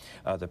churches,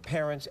 the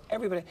parents,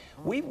 everybody.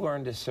 We've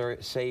learned to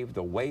save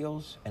the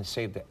whales and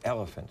save the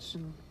elephants.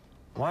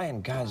 Why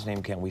in God's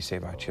name can't we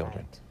save our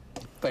children?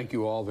 Thank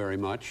you all very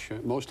much.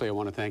 Mostly I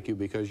want to thank you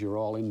because you're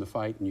all in the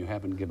fight and you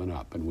haven't given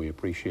up, and we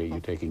appreciate you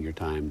taking your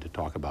time to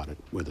talk about it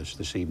with us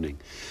this evening.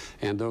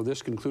 And though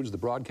this concludes the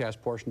broadcast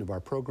portion of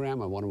our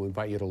program, I want to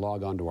invite you to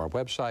log on to our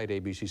website,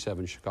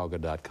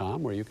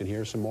 abc7chicago.com, where you can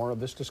hear some more of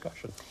this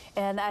discussion.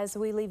 And as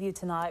we leave you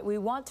tonight, we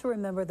want to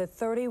remember the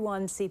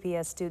 31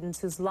 CPS students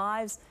whose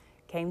lives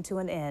came to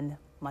an end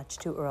much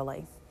too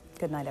early.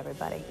 Good night,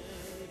 everybody.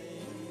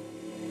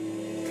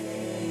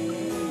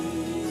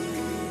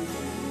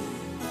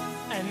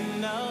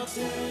 And I'll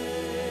take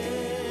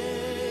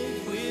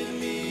with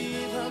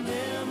me the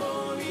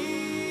memories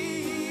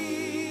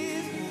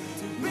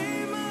to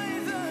be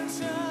my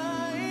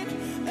sunshine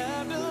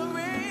after the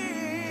rain.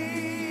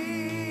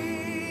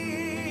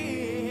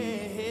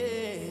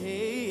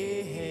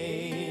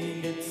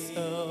 It's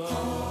so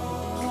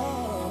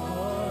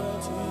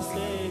hard to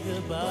say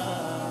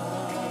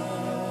goodbye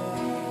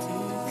to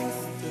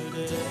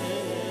yesterday.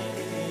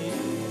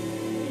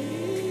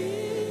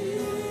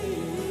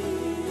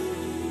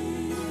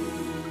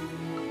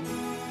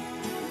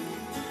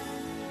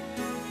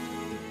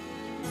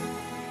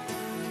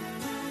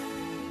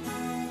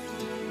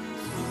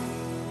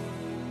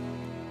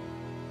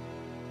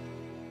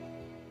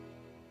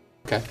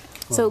 Okay.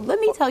 So let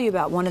me tell you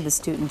about one of the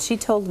students. She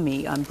told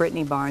me,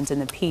 Brittany Barnes, in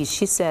the piece,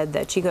 she said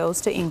that she goes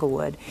to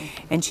Inglewood,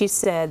 and she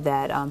said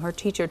that her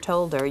teacher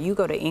told her, you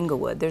go to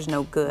Inglewood, there's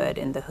no good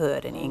in the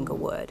hood in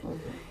Inglewood.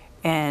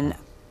 And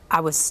I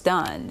was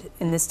stunned.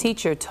 And this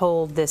teacher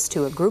told this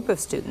to a group of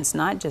students,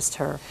 not just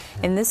her.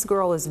 And this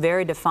girl is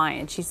very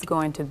defiant. She's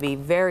going to be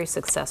very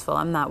successful.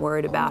 I'm not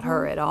worried about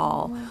her at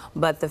all.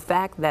 But the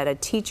fact that a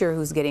teacher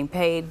who's getting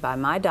paid by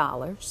my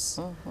dollars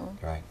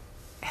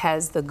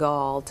has the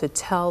gall to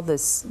tell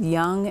this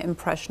young,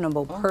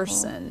 impressionable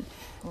person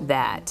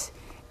that,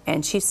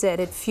 and she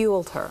said it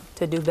fueled her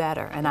to do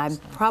better. And I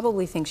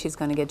probably think she's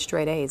going to get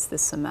straight A's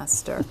this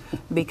semester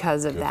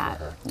because of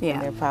that. Yeah.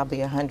 And there are probably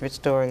 100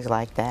 stories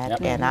like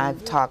that. And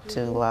I've talked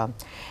to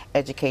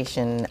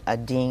education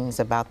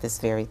deans about this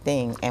very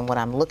thing. And what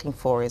I'm looking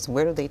for is,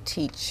 where do they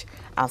teach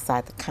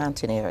outside the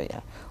content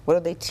area? Where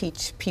do they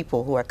teach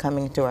people who are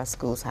coming into our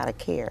schools how to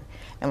care?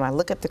 And when I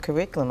look at the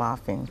curriculum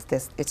offerings,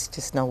 it's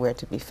just nowhere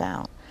to be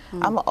found.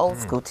 I'm an old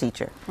school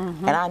teacher,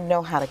 and I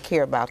know how to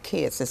care about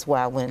kids. That's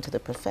why I went into the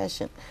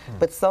profession.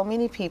 But so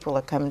many people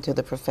are coming to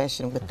the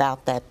profession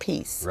without that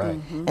piece.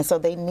 And so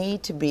they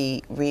need to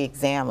be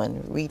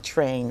re-examined,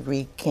 retrained,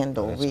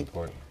 rekindled.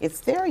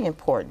 It's very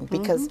important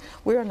because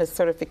we're in a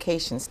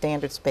certification,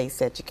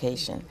 standards-based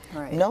education.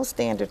 No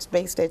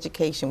standards-based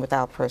education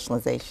without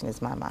personalization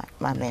is my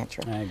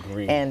mantra. I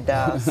agree. And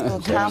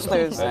school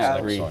counselors,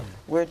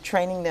 we're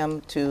training them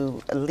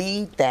to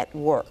lead that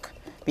work,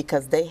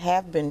 because they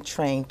have been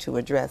trained to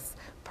address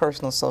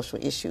personal social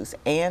issues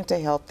and to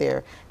help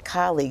their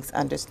colleagues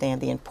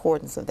understand the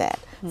importance of that,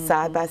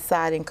 side by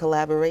side in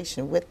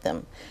collaboration with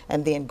them,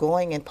 and then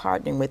going and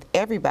partnering with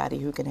everybody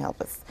who can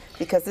help us,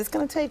 because it's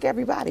going to take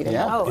everybody to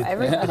help us.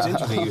 It's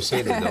interesting you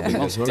say that, though,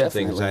 because one of the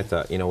things I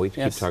thought, you know, we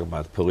keep talking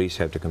about the police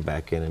have to come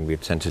back in and we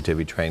have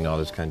sensitivity training, all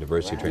this kind of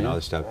diversity training, all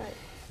this stuff.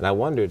 And I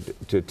wondered,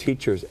 do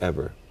teachers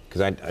ever,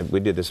 because we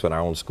did this with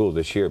our own school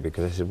this year,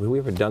 because I said, have we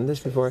ever done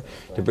this before?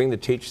 To bring the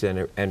teachers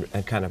in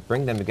and kind of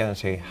bring them together and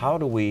say, how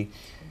do we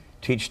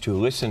teach to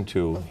listen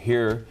to,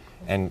 hear,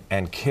 and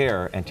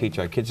care, and teach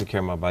our kids to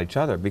care more about each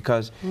other?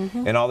 Because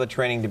in all the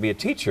training to be a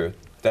teacher,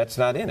 that's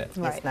not in it.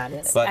 It's not in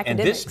it. But in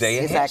this day,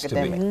 it has to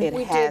be.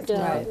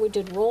 We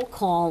did roll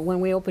call when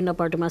we opened up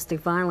our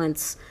domestic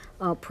violence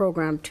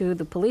program to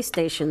the police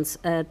stations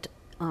at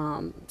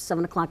 7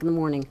 o'clock in the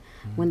morning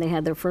when they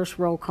had their first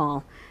roll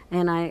call.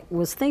 And I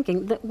was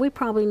thinking that we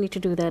probably need to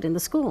do that in the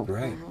school.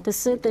 To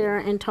sit there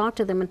and talk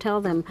to them and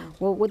tell them,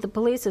 well, with the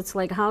police, it's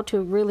like how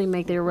to really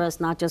make the arrest,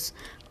 not just,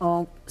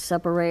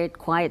 separate,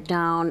 quiet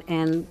down,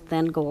 and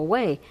then go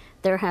away.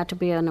 There had to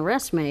be an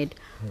arrest made.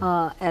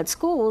 At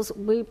schools,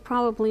 we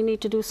probably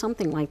need to do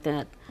something like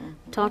that.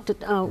 Talk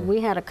to,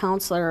 we had a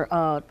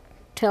counselor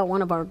tell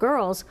one of our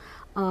girls,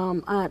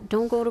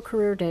 don't go to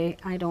career day.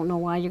 I don't know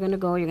why you're going to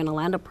go. You're going to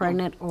land up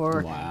pregnant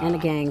or in a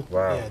gang.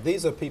 Yeah,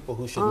 these are people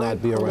who should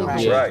not be around.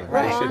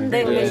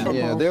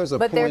 Yeah, there's a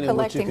but point they're in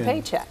which you collecting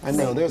can, paychecks. I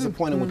know, there's a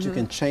point in which you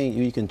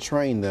can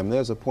train them.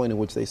 There's a point in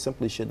which they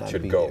simply should not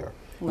be there.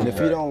 And if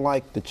you don't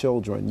like the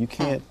children, you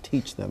can't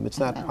teach them. It's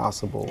not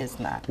possible. It's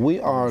not.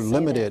 We are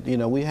limited. You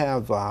know, we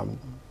have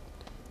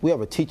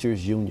a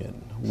teachers union,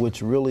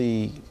 which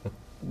really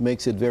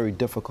makes it very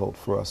difficult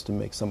for us to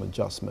make some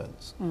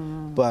adjustments.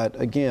 But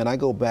again, I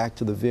go back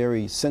to the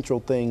very central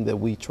thing that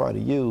we try to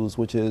use,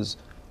 which is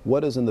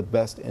what is in the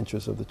best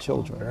interest of the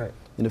children.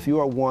 And if you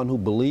are one who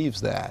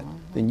believes that,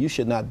 then you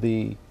should not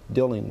be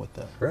dealing with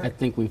them. I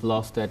think we've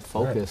lost that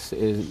focus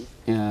in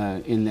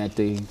that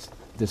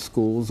the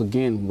schools,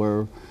 again,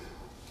 were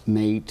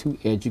made to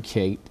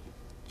educate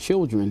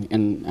children.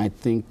 And I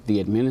think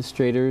the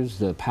administrators,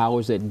 the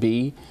powers that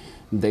be,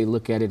 they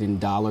look at it in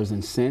dollars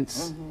and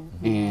cents.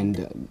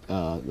 And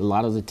a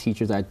lot of the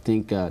teachers, I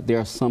think, there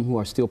are some who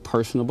are still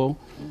personable.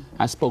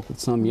 I spoke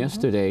with some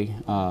yesterday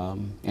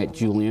at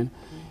Julian,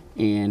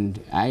 and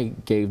I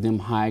gave them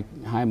high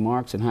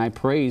marks and high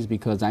praise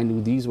because I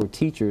knew these were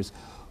teachers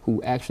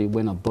who actually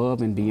went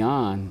above and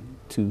beyond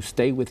to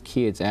stay with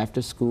kids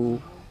after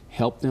school,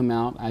 help them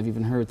out. I've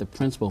even heard the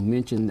principal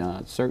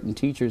mention certain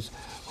teachers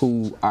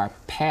who are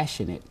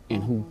passionate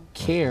and who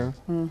care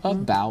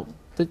about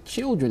the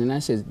children. And I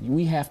said,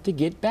 we have to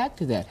get back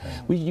to that.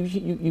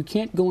 You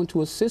can't go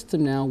into a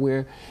system now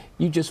where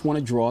you just want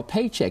to draw a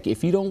paycheck.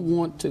 If you don't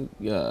want to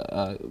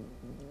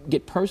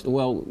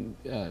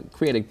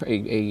create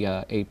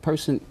a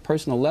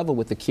personal level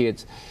with the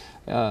kids,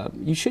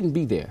 you shouldn't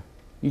be there.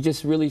 You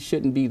just really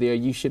shouldn't be there.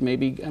 You should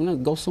maybe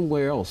go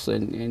somewhere else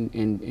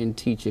and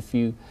teach if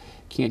you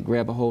can't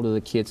grab a hold of the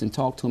kids and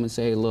talk to them and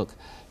say, hey, look,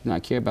 I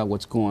care about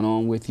what's going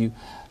on with you.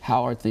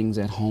 How are things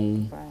at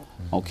home?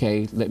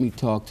 Okay, let me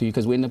talk to you.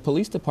 Because we're in the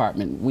police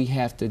department, we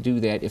have to do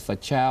that.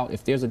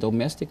 If there's a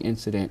domestic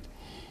incident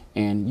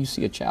and you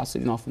see a child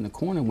sitting off in the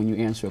corner, when you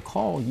answer a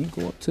call, you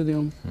go up to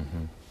them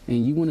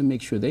and you want to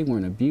make sure they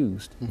weren't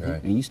abused.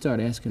 And you start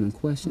asking them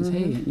questions.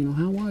 Hey,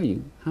 how are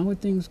you? How are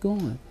things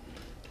going?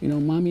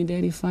 Mommy and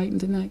daddy fighting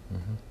tonight?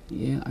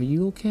 Yeah, are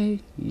you okay?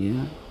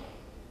 Yeah.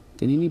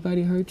 Did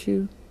anybody hurt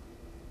you?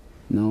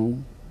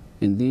 No.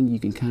 and then you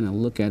can kind of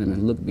look at them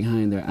and look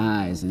behind their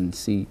eyes and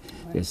see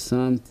there's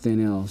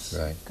something else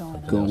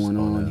going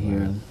on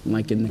here.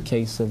 Like in the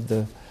case of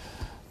the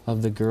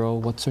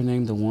girl, what's her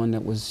name? The one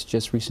that was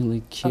just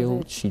recently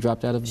killed. She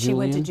dropped out of Julian. She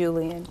went to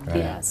Julian.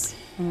 Yes.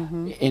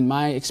 In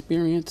my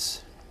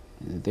experience,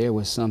 there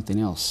was something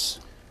else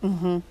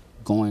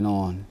going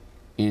on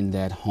in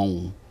that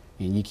home.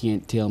 And you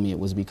can't tell me it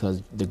was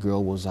because the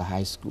girl was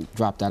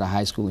dropped out of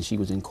high school and she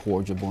was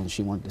incorrigible and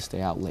she wanted to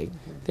stay out late.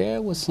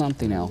 There was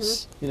something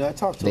else. You know, I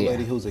talked to a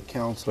lady who's a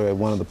counselor at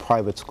one of the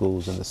private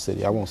schools in the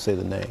city. I won't say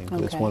the name,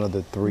 but it's one of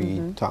the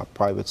 3 top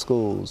private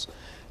schools.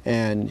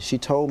 And she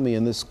told me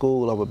in this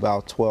school of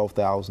about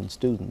 12,000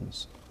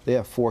 students, they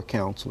have 4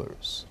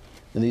 counselors.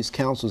 And these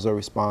counselors are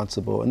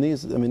responsible. And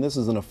these, I mean, this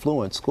is an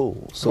affluent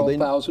school. So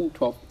 12,000?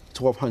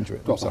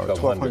 1,200. I'm sorry,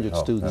 1,200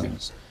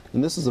 students.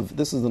 And this is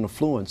an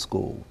affluent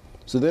school.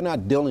 So they're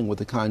not dealing with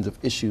the kinds of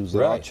issues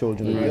that our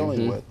children are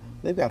dealing with.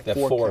 They've got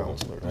 4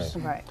 counselors.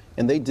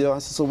 And they deal, I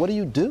said, so what do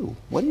you do?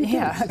 What do you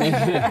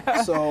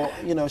do? So,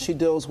 you know, she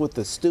deals with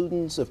the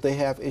students if they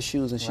have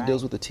issues, and she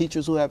deals with the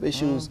teachers who have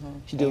issues.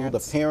 She deals with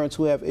the parents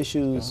who have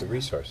issues. The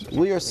resources.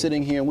 We are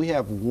sitting here and we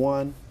have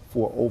one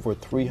for over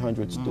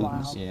 300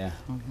 students.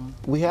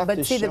 We have to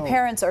But see, the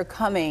parents are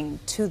coming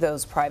to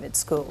those private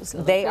schools.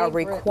 They are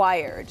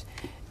required.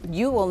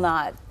 You will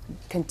not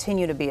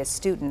continue to be a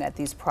student at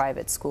these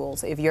private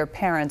schools if your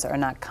parents are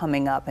not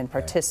coming up and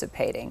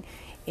participating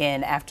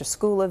in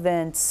after-school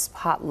events,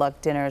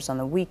 potluck dinners on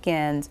the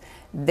weekends.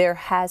 There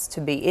has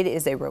to be, it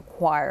is a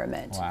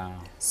requirement.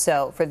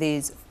 So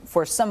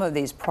for some of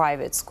these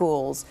private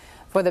schools,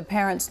 for the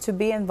parents to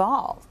be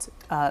involved.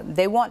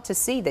 They want to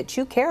see that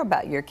you care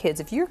about your kids.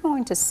 If you're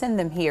going to send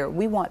them here,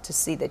 we want to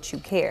see that you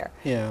care.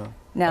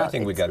 Now, I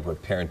think we got to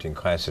put parenting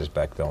classes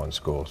back though in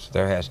schools.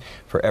 There has,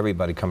 for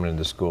everybody coming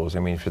into schools. I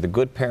mean, for the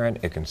good parent,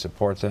 it can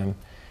support them.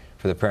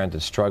 For the parent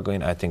that's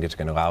struggling, I think it's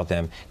going to allow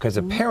them, because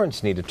the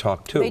parents need to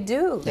talk too. They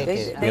do. They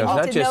need to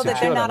know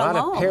that they're not alone. A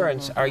lot of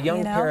parents are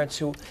young parents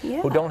who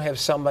don't have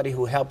somebody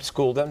who helped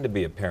school them to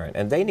be a parent,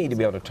 and they need to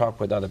be able to talk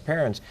with other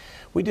parents.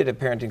 We did a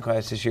parenting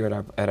class this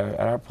year at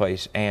our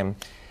place, and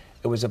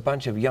it was a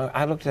bunch of young,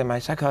 I looked at them,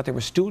 I thought they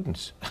were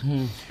students.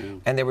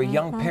 And they were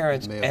young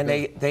parents, and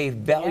they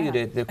valued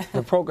it.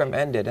 The program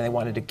ended, and they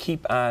wanted to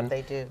keep on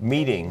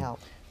meeting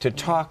to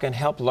talk and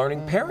help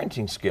learning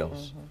parenting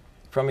skills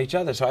from each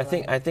other. So I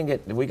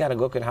think we got to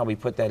look at how we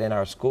put that in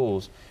our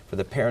schools for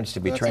the parents to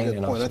be trained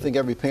in. I think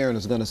every parent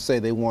is going to say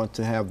they want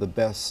to have the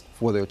best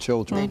for their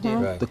children. They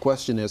do. The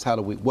question is,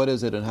 what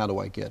is it and how do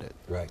I get it?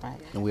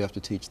 And we have to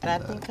teach them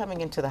that. And I think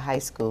coming into the high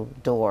school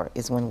door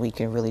is when we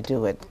can really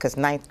do it, because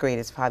 9th grade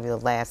is probably the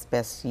last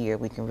best year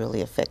we can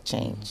really affect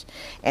change.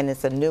 And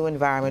it's a new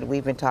environment.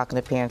 We've been talking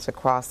to parents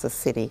across the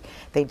city.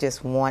 They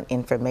just want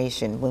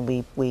information.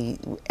 When we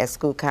as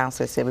school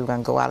counselors said we were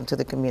going to go out into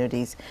the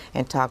communities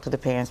and talk to the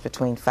parents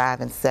between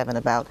 5 and 7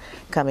 about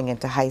coming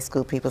into high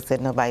school, people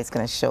said nobody's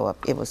going to show up.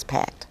 It was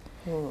packed.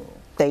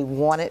 They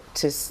wanted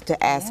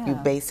to ask you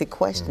basic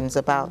questions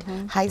about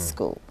high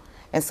school.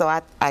 And so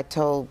I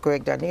told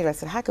Greg Darnito, I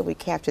said, how could we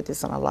capture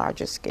this on a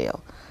larger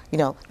scale? You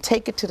know,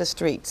 take it to the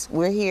streets.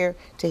 We're here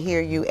to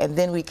hear you, and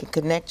then we can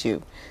connect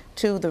you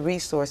to the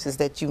resources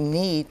that you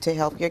need to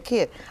help your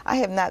kid. I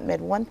have not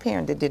met one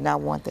parent that did not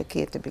want their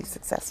kid to be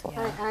successful,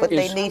 but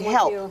they need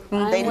help.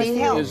 They need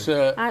help. Is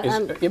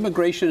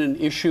immigration an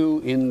issue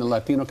in the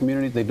Latino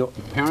community?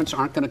 Parents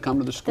aren't going to come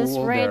to the school. This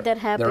raid that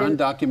happened,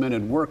 they're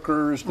undocumented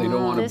workers. They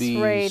don't want to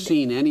be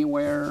seen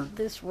anywhere.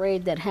 This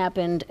raid that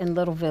happened in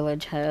Little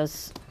Village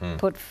has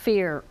put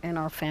fear in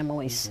our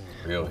families.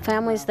 Really?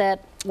 Families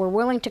that were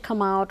willing to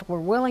come out,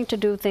 were willing to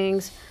do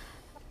things.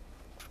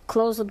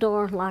 Close the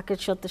door, lock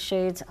it, shut the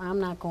shades. I'm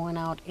not going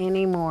out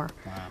anymore.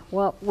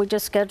 Well, we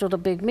just scheduled a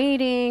big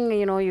meeting.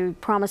 You know, you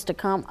promised to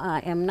come. I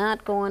am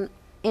not going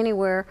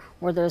anywhere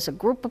where there's a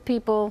group of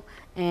people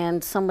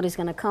and somebody's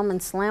going to come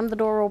and slam the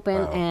door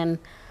open, and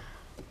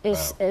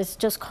it's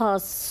just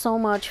caused so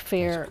much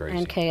fear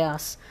and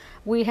chaos.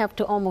 We have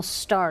to almost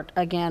start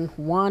again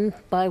one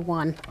by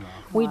one.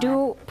 We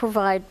do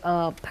provide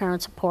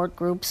parent support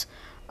groups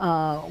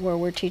where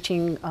we're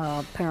teaching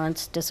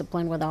parents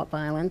discipline without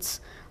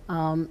violence.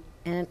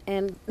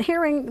 And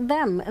hearing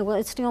them, well,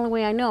 it's the only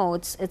way I know.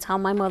 It's how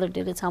my mother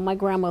did it. It's how my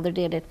grandmother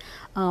did it.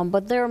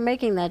 But they're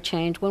making that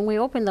change. When we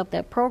opened up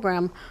that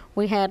program,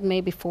 we had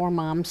maybe 4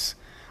 moms.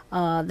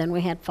 Then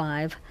we had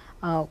 5.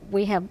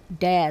 We have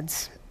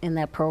dads in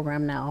that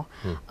program now.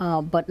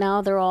 But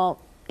now they're all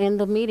in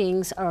the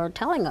meetings are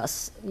telling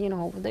us, you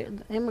know, the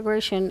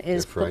immigration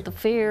is put the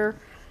fear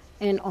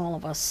in all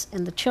of us,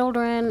 in the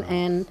children,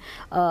 and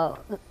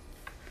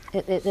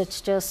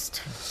it's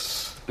just...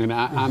 And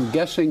I'm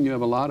guessing you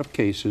have a lot of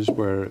cases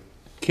where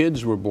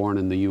kids were born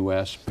in the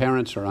U.S.,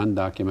 parents are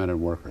undocumented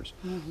workers.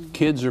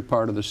 Kids are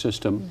part of the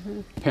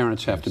system,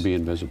 parents have to be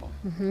invisible.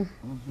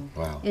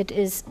 Wow.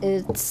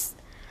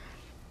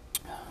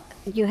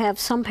 You have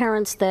some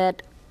parents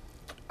that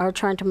are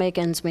trying to make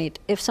ends meet.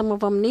 If some of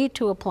them need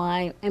to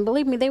apply, and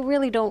believe me, they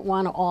really don't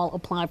want to all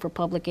apply for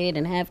public aid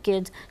and have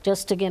kids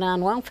just to get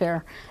on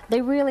welfare.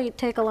 They really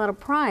take a lot of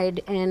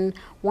pride in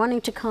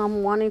wanting to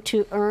come, wanting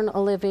to earn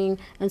a living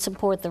and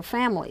support their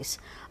families.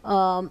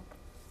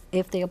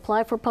 If they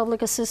apply for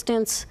public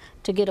assistance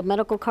to get a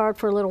medical card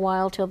for a little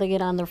while till they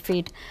get on their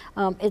feet,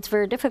 it's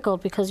very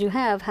difficult because you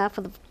have half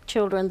of the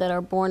children that are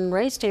born and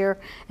raised here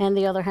and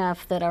the other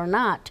half that are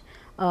not.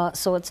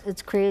 So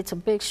it creates a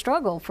big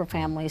struggle for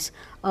families.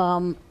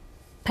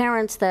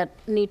 Parents that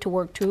need to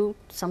work 2,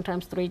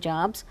 sometimes 3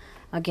 jobs.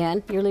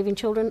 Again, you're leaving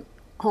children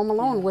home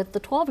alone with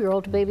the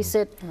 12-year-old to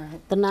babysit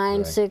the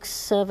 9, 6,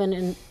 7,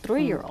 and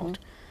 3-year-old.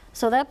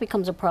 So that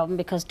becomes a problem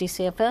because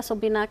DCFS will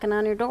be knocking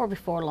on your door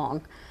before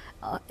long.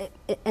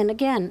 And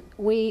again,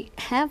 we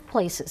have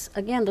places.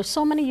 Again, there's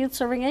so many youth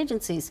serving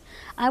agencies.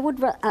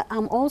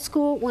 I'm old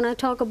school when I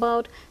talk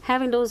about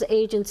having those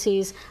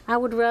agencies. I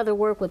would rather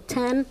work with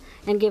 10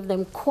 and give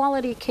them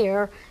quality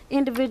care,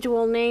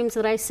 individual names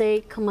that I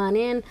say, come on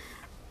in,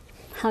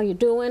 how you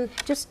doing?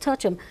 Just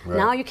touch them. Right.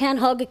 Now you can't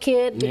hug a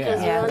kid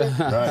because you're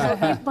on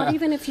Right. but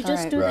even if you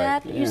just do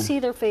that, you see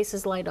their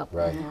faces light up.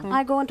 Right.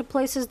 I go into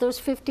places, there's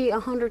 50,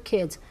 100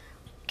 kids.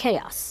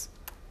 Chaos.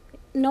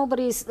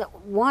 Nobody's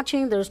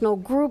watching, there's no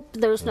group,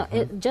 there's no,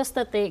 just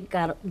that they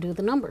got to do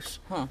the numbers.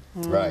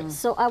 Right.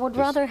 So I would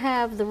rather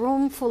have the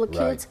room full of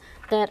kids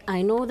that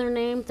I know their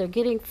name, they're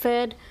getting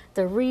fed,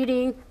 they're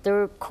reading,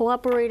 they're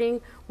cooperating,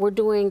 we're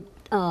doing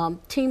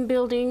team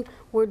building,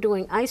 we're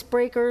doing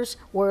icebreakers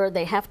where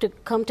they have to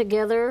come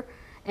together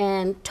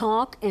and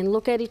talk and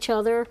look at each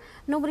other.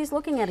 Nobody's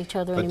looking at each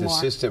other anymore. But the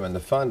system and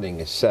the funding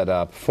is set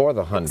up for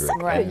the 100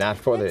 and not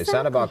for the, it's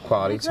not about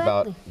quality, it's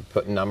about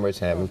putting numbers,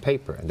 having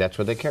paper, and that's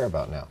what they care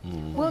about now.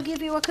 We'll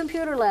give you a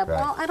computer lab.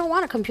 Right. Well, I don't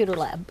want a computer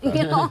lab.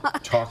 You know,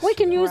 we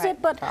can use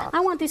it, but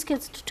I want these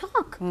kids to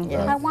talk.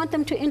 I want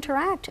them to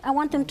interact. I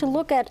want them to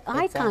look at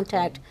eye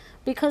contact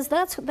because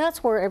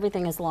that's where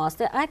everything is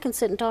lost. I can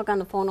sit and talk on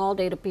the phone all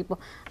day to people.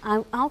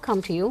 I'll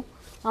come to you.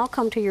 I'll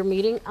come to your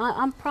meeting.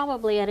 I'm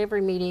probably at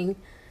every meeting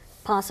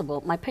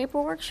possible. My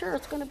paperwork, sure,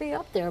 it's going to be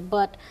up there,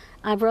 but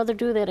I'd rather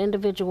do that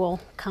individual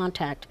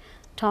contact,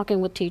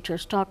 talking with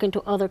teachers, talking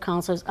to other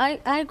counselors.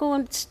 I go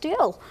and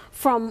steal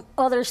from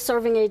other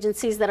serving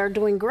agencies that are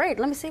doing great.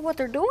 Let me see what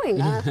they're doing.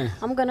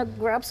 I'm going to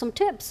grab some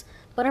tips.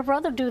 But I'd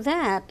rather do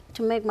that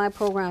to make my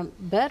program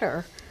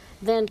better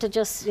than to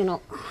just, you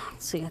know,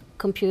 see a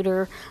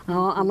computer,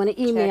 I'm going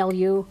to email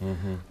you,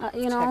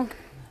 you know.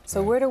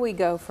 So where do we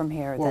go from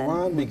here then? Well,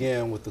 Ron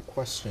began with the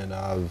question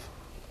of,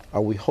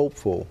 are we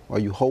hopeful? Are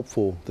you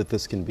hopeful that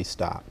this can be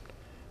stopped?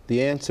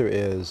 The answer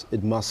is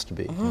it must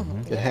be.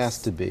 It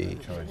has to be,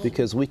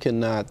 because we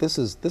cannot. This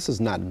is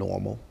not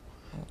normal.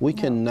 We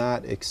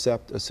cannot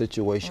accept a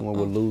situation where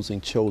we're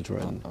losing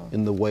children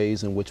in the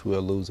ways in which we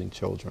are losing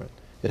children.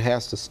 It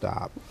has to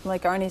stop.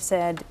 Like Arnie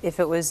said, if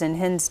it was in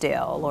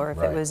Hinsdale or if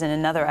it was in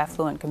another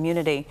affluent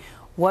community,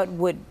 what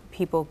would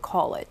people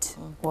call it?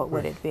 What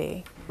would it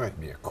be? Right.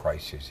 Be a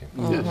crisis.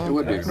 Yes, it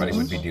would be. Everybody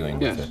would be dealing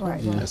with it.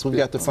 Yes, we've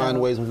got to find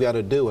ways, we've got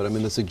to do it. I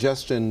mean, the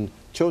suggestion,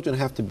 children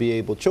have to be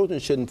able, children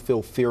shouldn't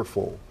feel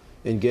fearful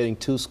in getting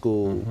to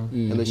school,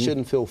 and they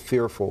shouldn't feel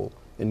fearful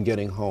in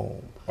getting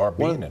home. Or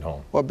being at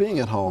home. Or being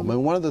at home.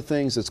 And one of the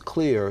things that's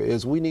clear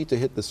is we need to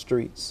hit the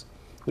streets.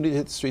 We need to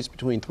hit the streets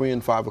between 3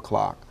 and 5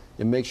 o'clock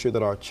and make sure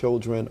that our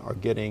children are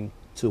getting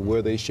to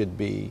where they should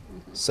be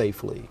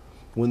safely.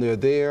 When they're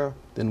there,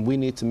 then we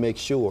need to make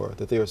sure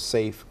that they're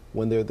safe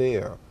when they're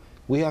there.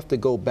 We have to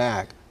go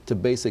back to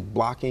basic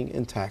blocking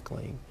and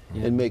tackling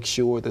and make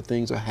sure that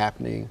things are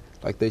happening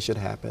like they should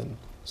happen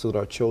so that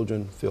our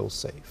children feel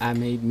safe. I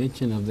made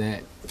mention of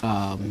that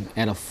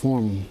at a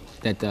forum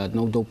that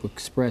No Dope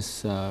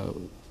Express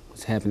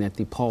was having at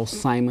the Paul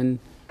Simon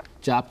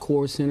Job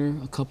Corps Center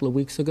a couple of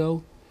weeks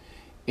ago.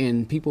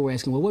 And people were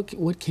asking, well,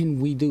 what can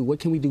we do? What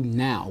can we do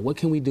now? What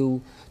can we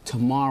do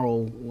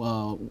tomorrow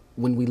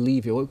when we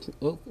leave here?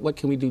 What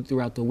can we do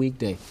throughout the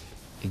weekday?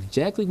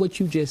 Exactly what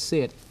you just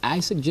said. I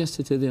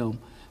suggested to them,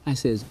 I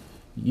says,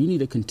 you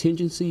need a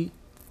contingency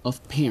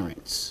of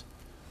parents,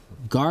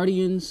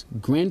 guardians,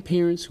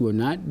 grandparents who are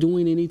not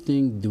doing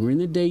anything during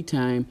the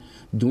daytime,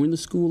 during the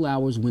school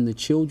hours when the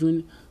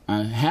children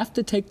have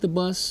to take the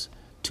bus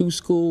to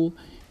school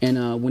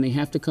and when they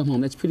have to come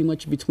home. That's pretty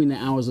much between the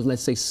hours of,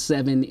 let's say,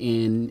 7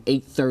 and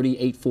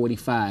 8:30,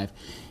 8:45.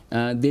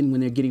 Then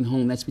when they're getting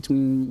home, that's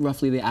between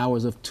roughly the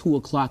hours of 2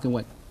 o'clock and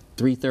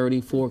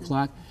 3:30, 4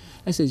 o'clock.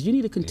 I says, you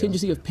need a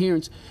contingency of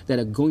parents that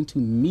are going to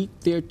meet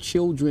their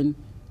children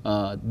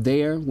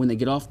there when they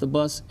get off the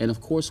bus, and of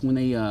course when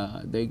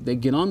they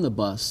get on the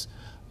bus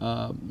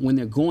when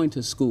they're going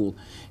to school.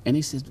 And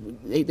they said,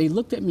 they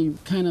looked at me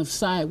kind of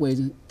sideways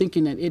and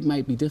thinking that it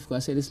might be difficult. I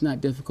said, it's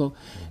not difficult.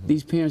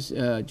 These parents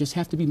just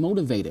have to be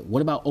motivated.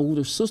 What about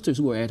older sisters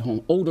who are at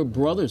home, older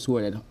brothers who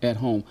are at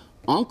home,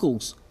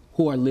 uncles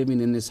who are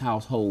living in this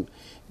household?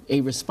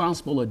 A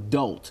responsible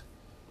adult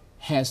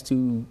has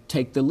to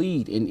take the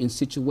lead in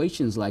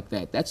situations like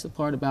that. That's the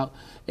part about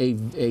a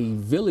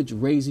village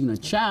raising a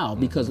child,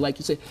 because like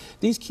you said,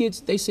 these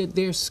kids, they said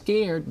they're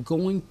scared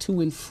going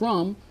to and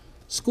from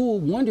school,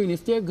 wondering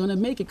if they're gonna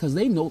make it, because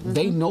they know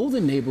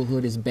the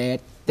neighborhood is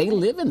bad. They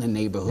live in the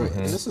neighborhood.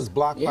 And this is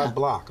block by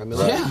block. I mean,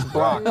 like each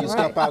block, you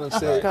step out and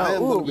say, I am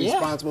going to be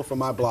responsible for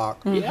my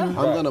block. I'm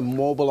going to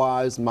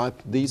mobilize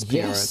these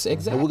parents,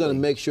 and we're going to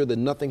make sure that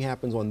nothing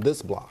happens on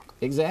this block.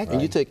 Exactly.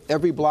 And you take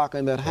every block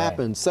and that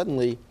happens,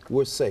 suddenly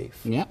we're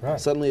safe.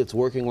 Suddenly it's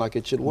working like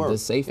it should work. The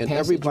safe and passage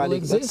everybody, will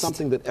that's exist.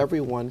 something that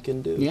everyone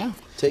can do.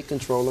 Take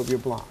control of your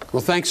block.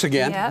 Well, thanks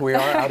again. We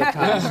are out of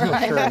time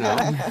for sure now.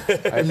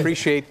 I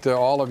appreciate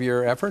all of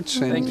your efforts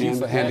and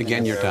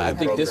again your time. I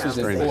think this was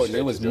important.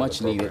 It was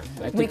much needed.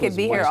 We could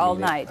be here all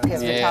night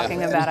because we're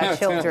talking about our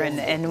children,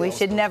 and we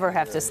should never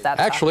have to stop.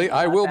 Actually,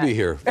 I will be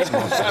here. You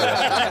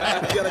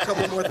got a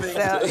couple more things?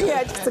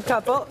 Yeah, just a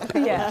couple.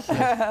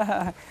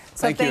 Yeah.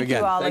 So thank you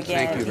all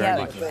again. Thank you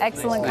very much.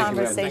 Excellent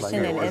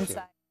conversation and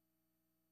insight.